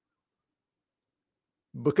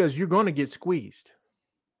 Because you're going to get squeezed.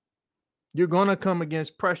 You're going to come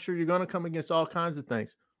against pressure. You're going to come against all kinds of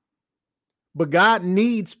things. But God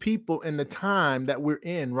needs people in the time that we're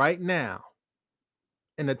in right now,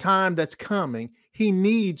 in the time that's coming. He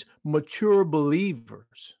needs mature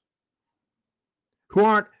believers who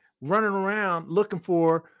aren't running around looking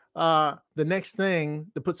for the next thing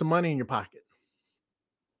to put some money in your pocket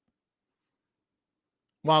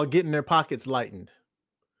while getting their pockets lightened,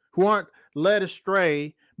 who aren't led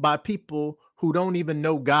astray by people who don't even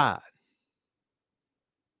know God,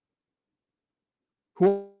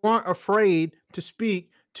 who aren't afraid to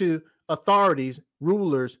speak to authorities,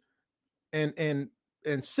 rulers, and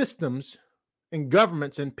systems and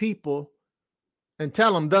governments and people and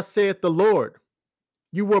tell them, thus saith the Lord,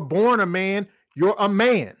 you were born a man, you're a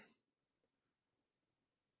man.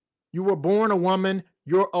 You were born a woman,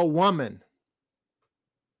 you're a woman.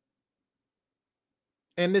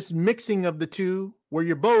 And this mixing of the two, where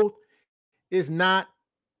you're both, is not,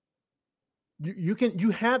 you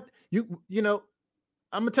know,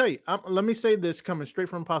 I'm gonna tell you, let me say this coming straight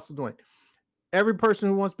from Apostle Dwayne. Every person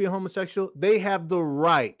who wants to be a homosexual, they have the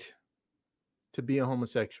right to be a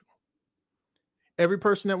homosexual. Every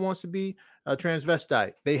person that wants to be a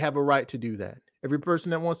transvestite, they have a right to do that. Every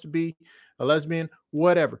person that wants to be a lesbian,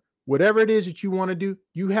 whatever it is that you want to do,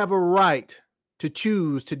 you have a right to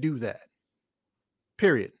choose to do that.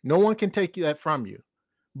 Period. No one can take that from you,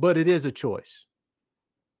 but it is a choice.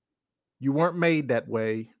 You weren't made that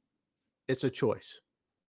way. It's a choice.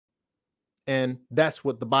 And that's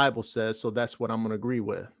what the Bible says. So that's what I'm going to agree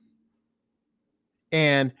with.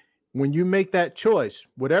 And when you make that choice,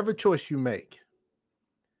 whatever choice you make,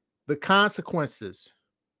 the consequences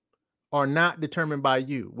are not determined by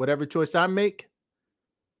you. Whatever choice I make,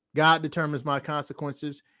 God determines my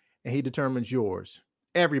consequences and he determines yours.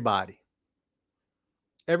 Everybody,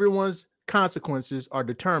 everyone's consequences are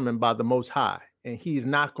determined by the Most High, and he is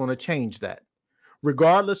not going to change that.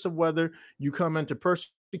 Regardless of whether you come into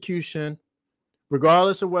persecution,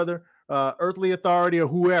 regardless of whether earthly authority or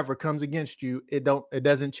whoever comes against you, it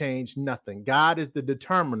doesn't change nothing. God is the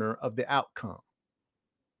determiner of the outcome.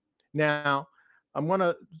 Now, I'm going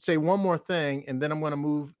to say one more thing, and then I'm going to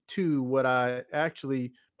move to what I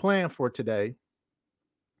actually planned for today.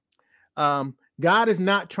 God is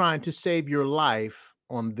not trying to save your life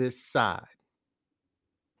on this side.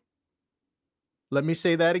 Let me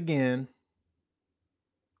say that again.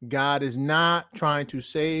 God is not trying to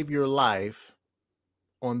save your life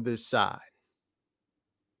on this side.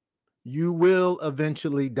 You will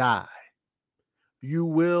eventually die. You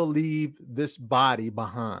will leave this body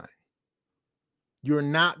behind. You're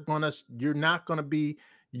not going to be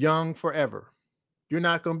young forever. You're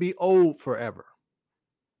not going to be old forever.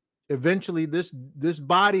 Eventually this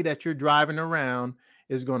body that you're driving around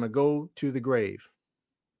is going to go to the grave.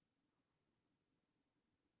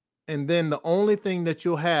 And then the only thing that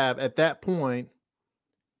you'll have at that point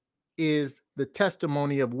is the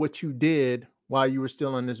testimony of what you did while you were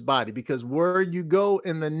still in this body, because where you go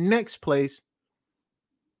in the next place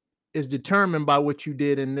is determined by what you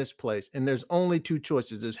did in this place. And there's only two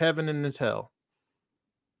choices. There's heaven and there's hell.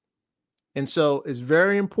 And so it's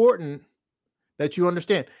very important that you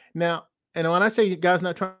understand. Now, and when I say God's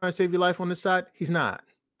not trying to save your life on this side, he's not.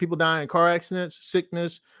 People die in car accidents,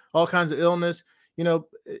 sickness, all kinds of illness. You know,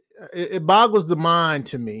 it boggles the mind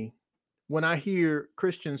to me when I hear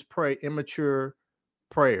Christians pray immature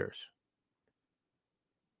prayers.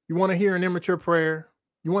 You want to hear an immature prayer?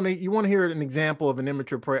 You want to hear an example of an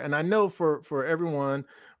immature prayer? And I know for everyone,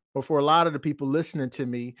 or for a lot of the people listening to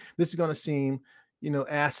me, this is going to seem,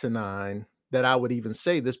 asinine that I would even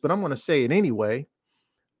say this, but I'm going to say it anyway.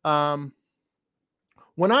 When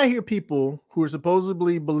I hear people who are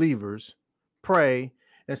supposedly believers pray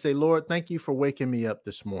and say, Lord, thank you for waking me up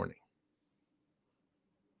this morning,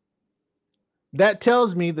 that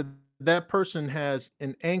tells me that that person has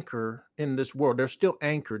an anchor in this world. They're still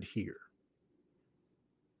anchored here.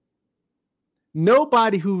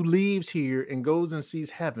 Nobody who leaves here and goes and sees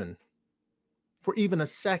heaven for even a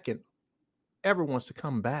second ever wants to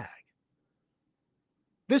come back.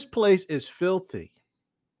 This place is filthy.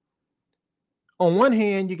 On one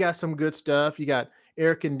hand, you got some good stuff. You got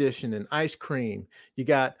air conditioning, ice cream. You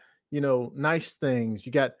got, nice things.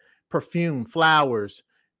 You got perfume, flowers,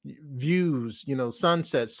 views,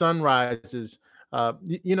 sunsets, sunrises.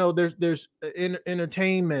 There's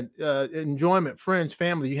entertainment, enjoyment, friends,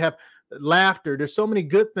 family. You have laughter. There's so many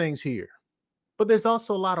good things here, but there's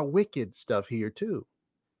also a lot of wicked stuff here too.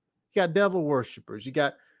 You got devil worshipers. You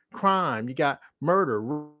got crime. You got murder,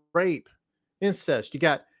 rape, incest. You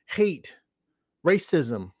got hate,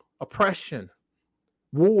 racism, oppression,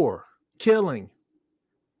 war, killing.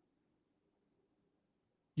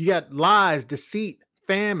 You got lies, deceit,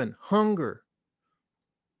 famine, hunger.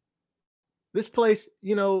 This place,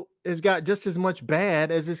 has got just as much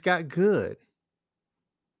bad as it's got good.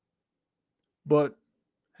 But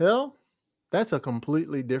hell, that's a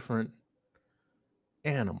completely different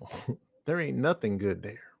animal. There ain't nothing good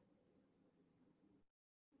there.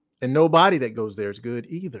 And nobody that goes there is good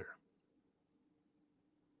either.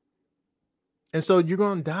 And so you're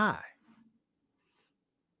going to die.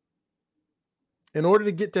 In order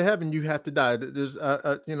to get to heaven, you have to die.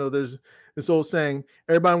 There's this old saying,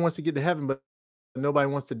 everybody wants to get to heaven, but nobody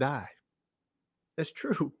wants to die. That's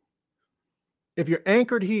true. If you're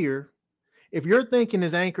anchored here, if your thinking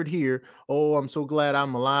is anchored here, oh, I'm so glad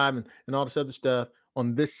I'm alive and all this other stuff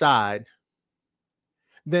on this side,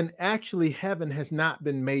 then actually heaven has not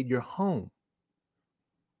been made your home.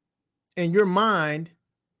 In your mind,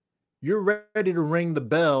 you're ready to ring the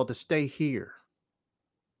bell to stay here.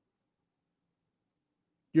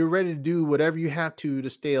 You're ready to do whatever you have to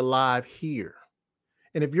stay alive here.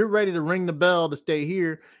 And if you're ready to ring the bell to stay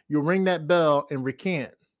here, you'll ring that bell and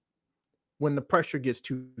recant when the pressure gets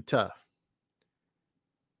too tough.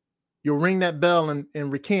 You'll ring that bell and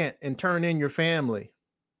recant and turn in your family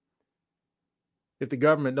if the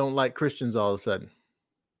government don't like Christians all of a sudden.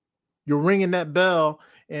 You're ringing that bell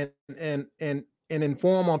and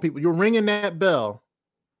inform on people. You're ringing that bell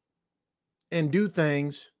and do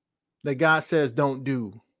things that God says don't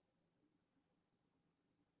do.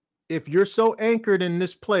 If you're so anchored in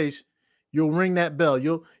this place, You'll ring that bell.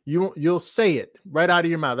 You'll say it right out of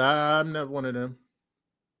your mouth. I'm not one of them.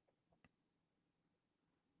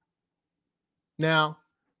 Now,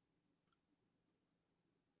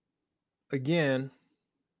 again,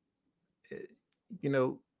 eh, you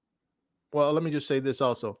know, well, let me just say this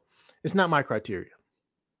also. It's not my criteria.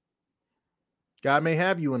 God may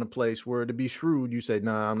have you in a place where to be shrewd, you say,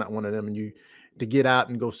 "No, I'm not one of them," and you to get out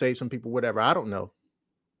and go save some people, whatever. I don't know.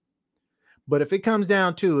 But if it comes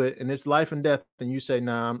down to it, and it's life and death, and you say,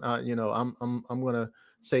 "No, I'm gonna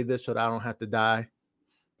say this so that I don't have to die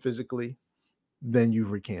physically," then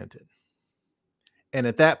you've recanted. And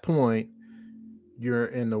at that point, you're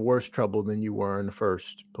in the worse trouble than you were in the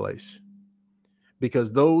first place.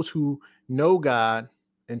 Because those who know God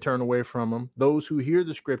and turn away from him, those who hear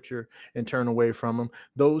the scripture and turn away from him,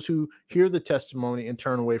 those who hear the testimony and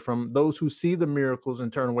turn away from him, those who see the miracles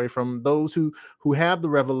and turn away from him, those who have the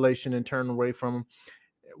revelation and turn away from him,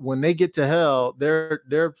 when they get to hell,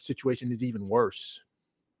 their situation is even worse.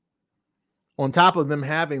 On top of them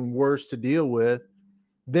having worse to deal with,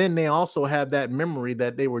 then they also have that memory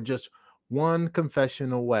that they were just one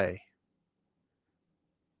confession away.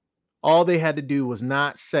 All they had to do was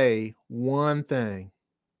not say one thing,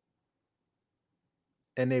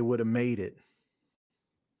 and they would have made it.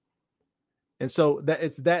 And so that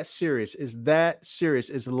it's that serious. It's that serious.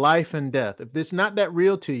 It's life and death. If it's not that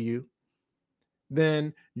real to you,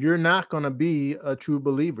 then you're not going to be a true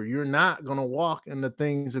believer. You're not going to walk in the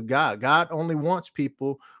things of God. God only wants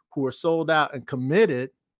people who are sold out and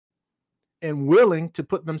committed and willing to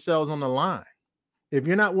put themselves on the line. If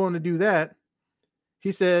you're not willing to do that,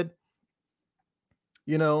 he said,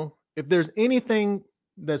 if there's anything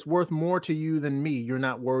that's worth more to you than me, you're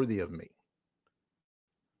not worthy of me.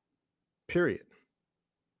 Period.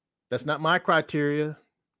 That's not my criteria.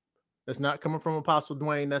 That's not coming from Apostle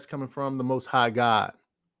Dwayne. That's coming from the Most High God.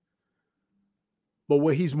 But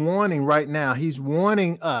what he's wanting right now, he's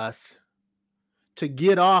wanting us to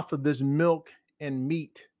get off of this milk and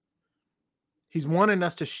meat. He's wanting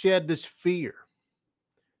us to shed this fear.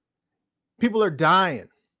 People are dying,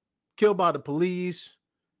 killed by the police,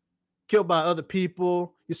 killed by other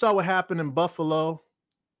people. You saw what happened in Buffalo.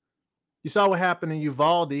 You saw what happened in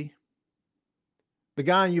Uvalde. The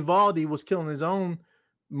guy in Uvalde was killing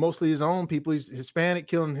mostly his own people. He's Hispanic,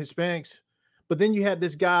 killing Hispanics. But then you had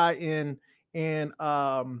this guy in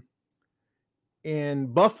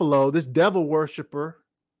Buffalo, this devil worshiper,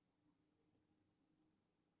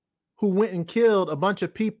 who went and killed a bunch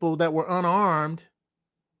of people that were unarmed,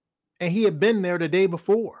 and he had been there the day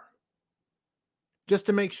before, just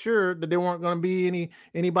to make sure that there weren't going to be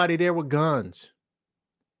anybody there with guns.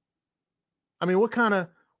 I mean, what kind of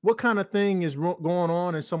thing is going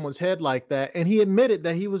on in someone's head like that? And he admitted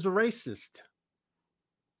that he was a racist.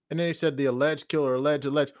 And then they said the alleged killer, alleged.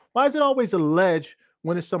 Why is it always alleged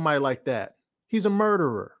when it's somebody like that? He's a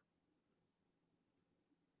murderer.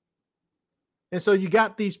 And so you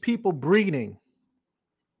got these people breeding.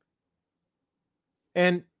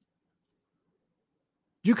 And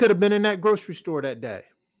you could have been in that grocery store that day.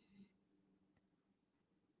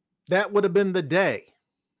 That would have been the day.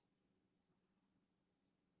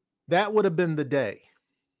 That would have been the day.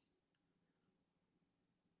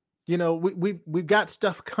 We've got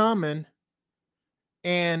stuff coming,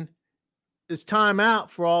 and it's time out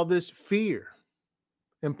for all this fear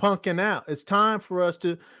and punking out. It's time for us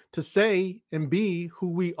to say and be who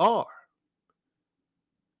we are.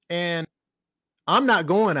 And I'm not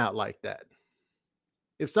going out like that.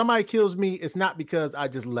 If somebody kills me, it's not because I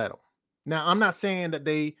just let them. Now, I'm not saying that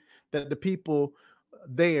the people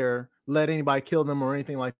there let anybody kill them or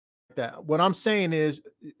anything like that. What I'm saying is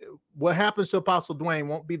what happens to Apostle Dwayne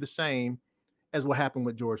won't be the same as what happened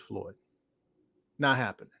with George Floyd. Not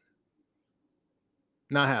happening.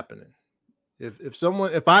 Not happening.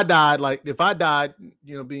 If I died,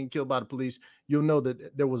 being killed by the police, you'll know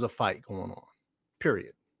that there was a fight going on.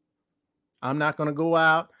 Period. I'm not going to go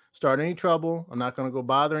out, start any trouble. I'm not going to go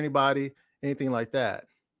bother anybody, anything like that.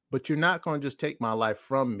 But you're not going to just take my life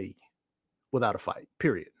from me without a fight.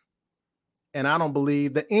 Period. And I don't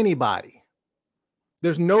believe that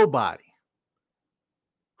there's nobody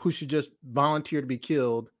who should just volunteer to be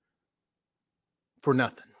killed for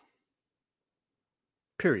nothing.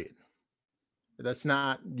 Period. That's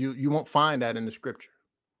not, you won't find that in the scripture.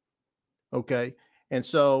 Okay. And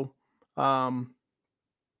so that's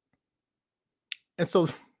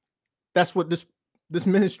what that's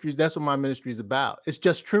what my ministry is about. It's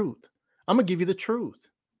just truth. I'm going to give you the truth.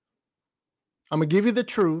 I'm going to give you the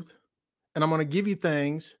truth, and I'm going to give you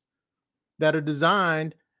things that are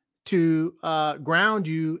designed to ground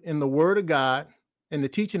you in the word of God and the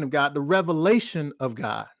teaching of God, the revelation of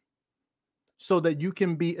God. so that you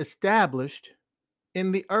can be established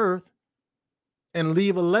in the earth and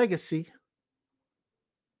leave a legacy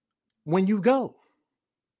when you go.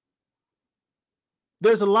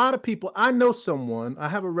 There's a lot of people. I know someone, I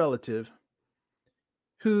have a relative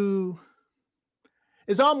who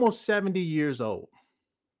is almost 70 years old.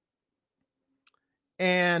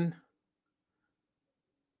 And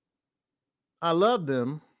I love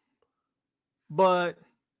them, but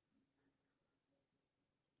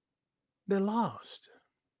they're lost.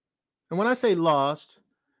 And when I say lost,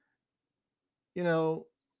 you know,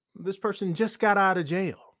 this person just got out of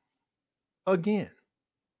jail again,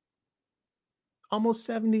 almost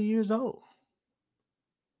 70 years old.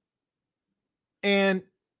 And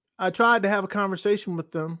I tried to have a conversation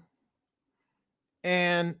with them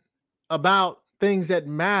and about things that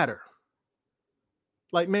matter.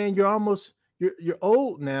 Like, man, you're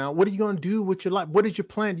old now. What are you going to do with your life? What is your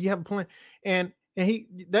plan? Do you have a plan? And he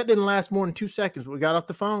that didn't last more than 2 seconds. We got off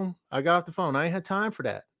the phone. I got off the phone. I ain't had time for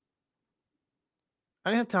that. I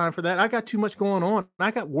didn't have time for that. I got too much going on.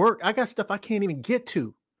 I got work. I got stuff I can't even get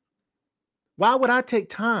to. Why would I take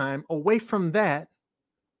time away from that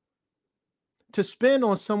to spend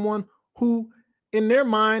on someone who, in their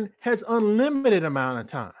mind, has unlimited amount of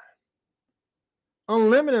time,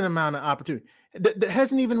 unlimited amount of opportunity, that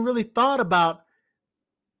hasn't even really thought about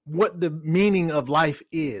what the meaning of life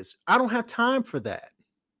is? I don't have time for that.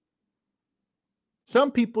 Some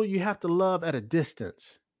people you have to love at a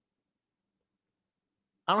distance.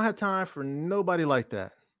 I don't have time for nobody like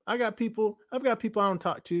that. I've got people I don't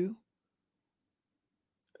talk to.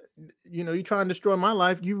 You try and destroy my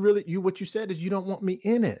life. What you said is you don't want me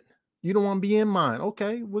in it. You don't want to be in mine.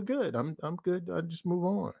 Okay, we're good. I'm good. I just move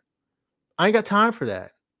on. I ain't got time for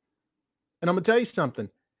that. And I'm gonna tell you something.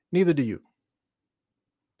 Neither do you.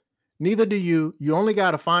 Neither do you. You only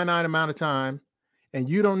got a finite amount of time, and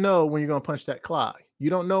you don't know when you're gonna punch that clock. You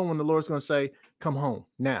don't know when the Lord's gonna say, "Come home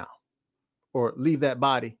now," or "Leave that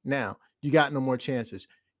body now." You got no more chances.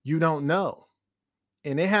 You don't know,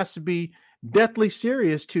 and it has to be deathly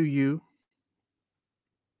serious to you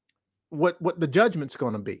what the judgment's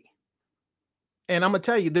going to be. And I'm gonna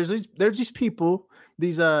tell you, there's these people,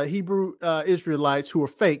 these Hebrew Israelites who are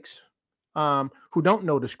fakes, who don't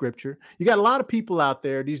know the scripture. You got a lot of people out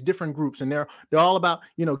there, these different groups, and they're all about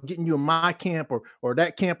getting you in my camp or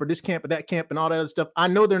that camp or this camp or that camp and all that other stuff. I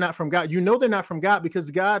know they're not from God. They're not from God because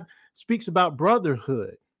God speaks about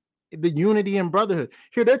brotherhood, the unity and brotherhood.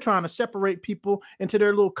 Here they're trying to separate people into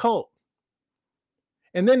their little cult.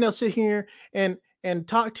 And then they'll sit here and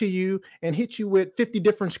talk to you and hit you with 50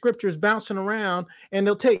 different scriptures bouncing around, and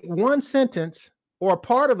they'll take one sentence or a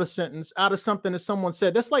part of a sentence out of something that someone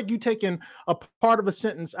said. That's like you taking a part of a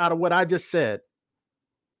sentence out of what I just said.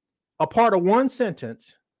 A part of one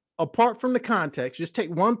sentence, apart from the context, just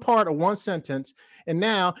take one part of one sentence, and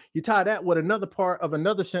now you tie that with another part of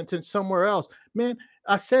another sentence somewhere else. Man,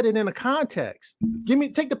 I said it in a context.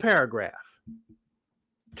 Take the paragraph.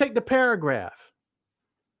 Take the paragraph.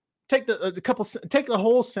 Take take the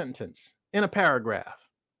whole sentence in a paragraph,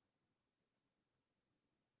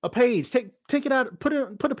 a page. Take it out, put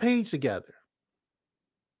a page together.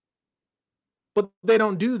 But they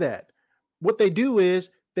don't do that. What they do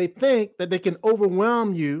is they think that they can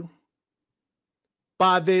overwhelm you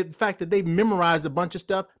by the fact that they've memorized a bunch of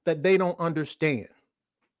stuff that they don't understand.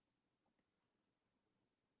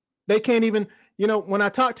 They can't even, when I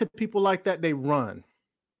talk to people like that, they run.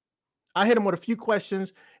 I hit them with a few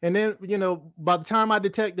questions, and then by the time I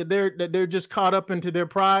detect that they're just caught up into their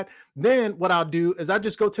pride, then what I'll do is I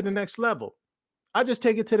just go to the next level. I just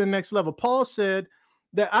take it to the next level. Paul said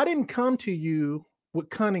that I didn't come to you with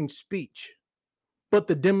cunning speech, but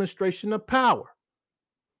the demonstration of power.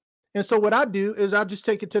 And so what I do is I just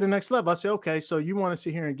take it to the next level. I say, okay, so you want to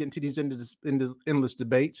sit here and get into these endless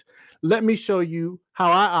debates. Let me show you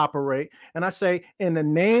how I operate. And I say, in the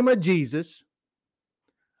name of Jesus,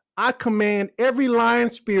 I command every lying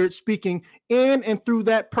spirit speaking in and through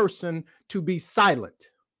that person to be silent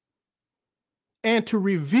and to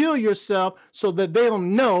reveal yourself so that they'll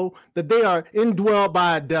know that they are indwelled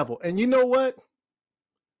by a devil. And you know what?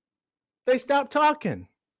 They stop talking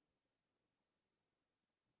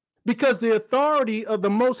because the authority of the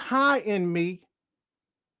Most High in me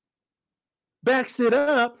backs it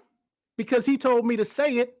up, because he told me to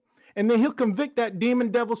say it. And then he'll convict that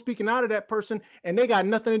demon devil speaking out of that person, and they got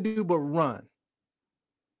nothing to do but run.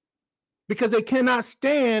 Because they cannot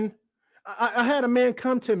stand. I had a man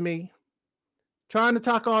come to me trying to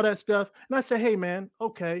talk all that stuff. And I said, hey, man,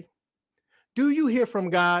 okay. Do you hear from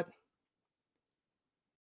God?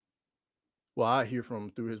 Well, I hear from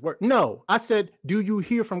him through his word. No, I said, do you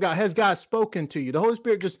hear from God? Has God spoken to you? The Holy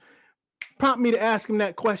Spirit just prompt me to ask him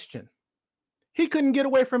that question? He couldn't get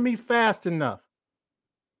away from me fast enough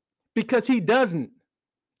because he doesn't.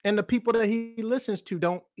 And the people that he listens to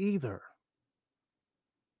don't either.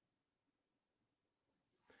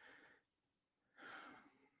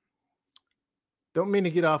 Don't mean to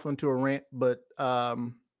get off onto a rant, but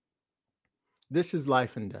this is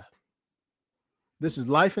life and death. This is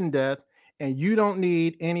life and death, and you don't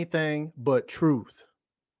need anything but truth.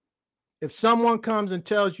 If someone comes and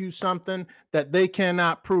tells you something that they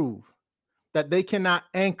cannot prove, that they cannot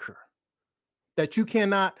anchor, that you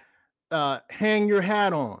cannot hang your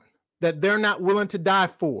hat on, that they're not willing to die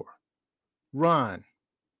for, run.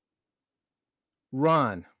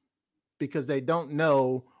 Run, because they don't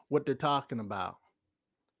know what they're talking about.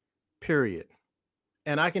 Period.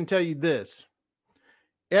 And I can tell you this,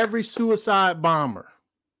 every suicide bomber,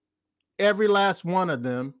 every last one of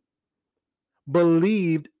them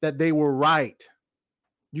believed that they were right.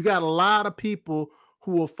 You got a lot of people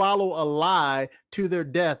who will follow a lie to their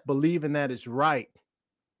death, believing that it's right.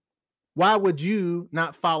 Why would you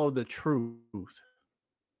not follow the truth?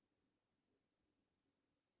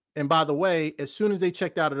 And by the way, as soon as they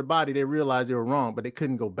checked out of the body, they realized they were wrong, but they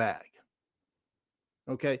couldn't go back.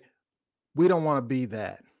 Okay. We don't want to be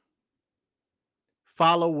that.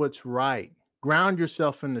 Follow what's right. Ground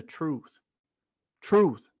yourself in the truth.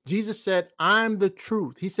 Truth. Jesus said, I'm the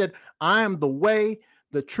truth. He said, I am the way,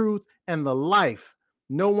 the truth, and the life.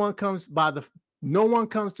 No one comes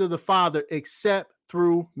to the Father except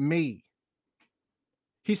through me.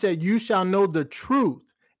 He said, you shall know the truth,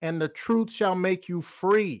 and the truth shall make you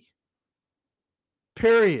free.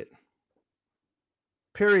 Period.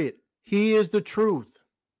 Period. He is the truth.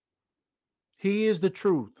 He is the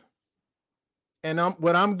truth. And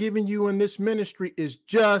what I'm giving you in this ministry is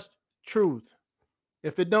just truth.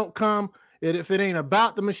 If it don't come, if it ain't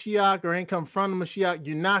about the Mashiach or ain't come from the Mashiach,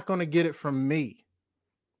 you're not going to get it from me,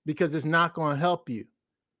 because it's not going to help you.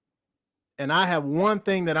 And I have one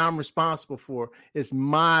thing that I'm responsible for. It's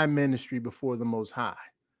my ministry before the Most High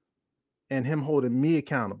and him holding me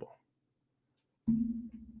accountable.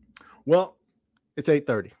 Well, it's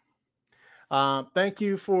 8:30. Thank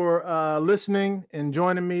you for listening and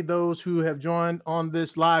joining me, those who have joined on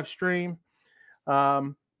this live stream.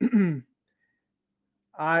 I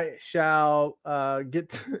shall I'll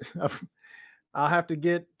have to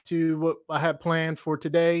get to what I had planned for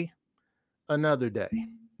today another day.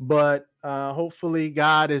 But hopefully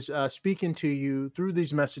God is speaking to you through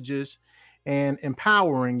these messages and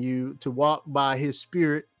empowering you to walk by his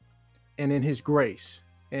spirit and in his grace.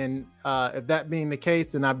 And if that being the case,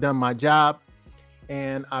 then I've done my job.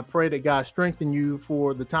 And I pray that God strengthen you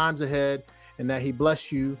for the times ahead, and that he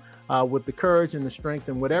bless you with the courage and the strength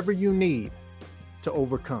and whatever you need to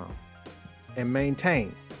overcome and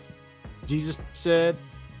maintain. Jesus said,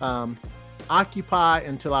 occupy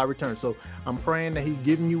until I return. So I'm praying that he's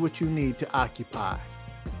giving you what you need to occupy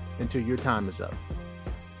until your time is up.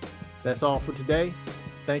 That's all for today.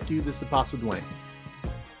 Thank you. This is Apostle Dwayne.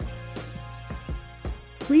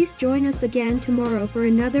 Please join us again tomorrow for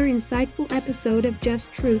another insightful episode of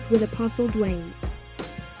Just Truth with Apostle Dwayne.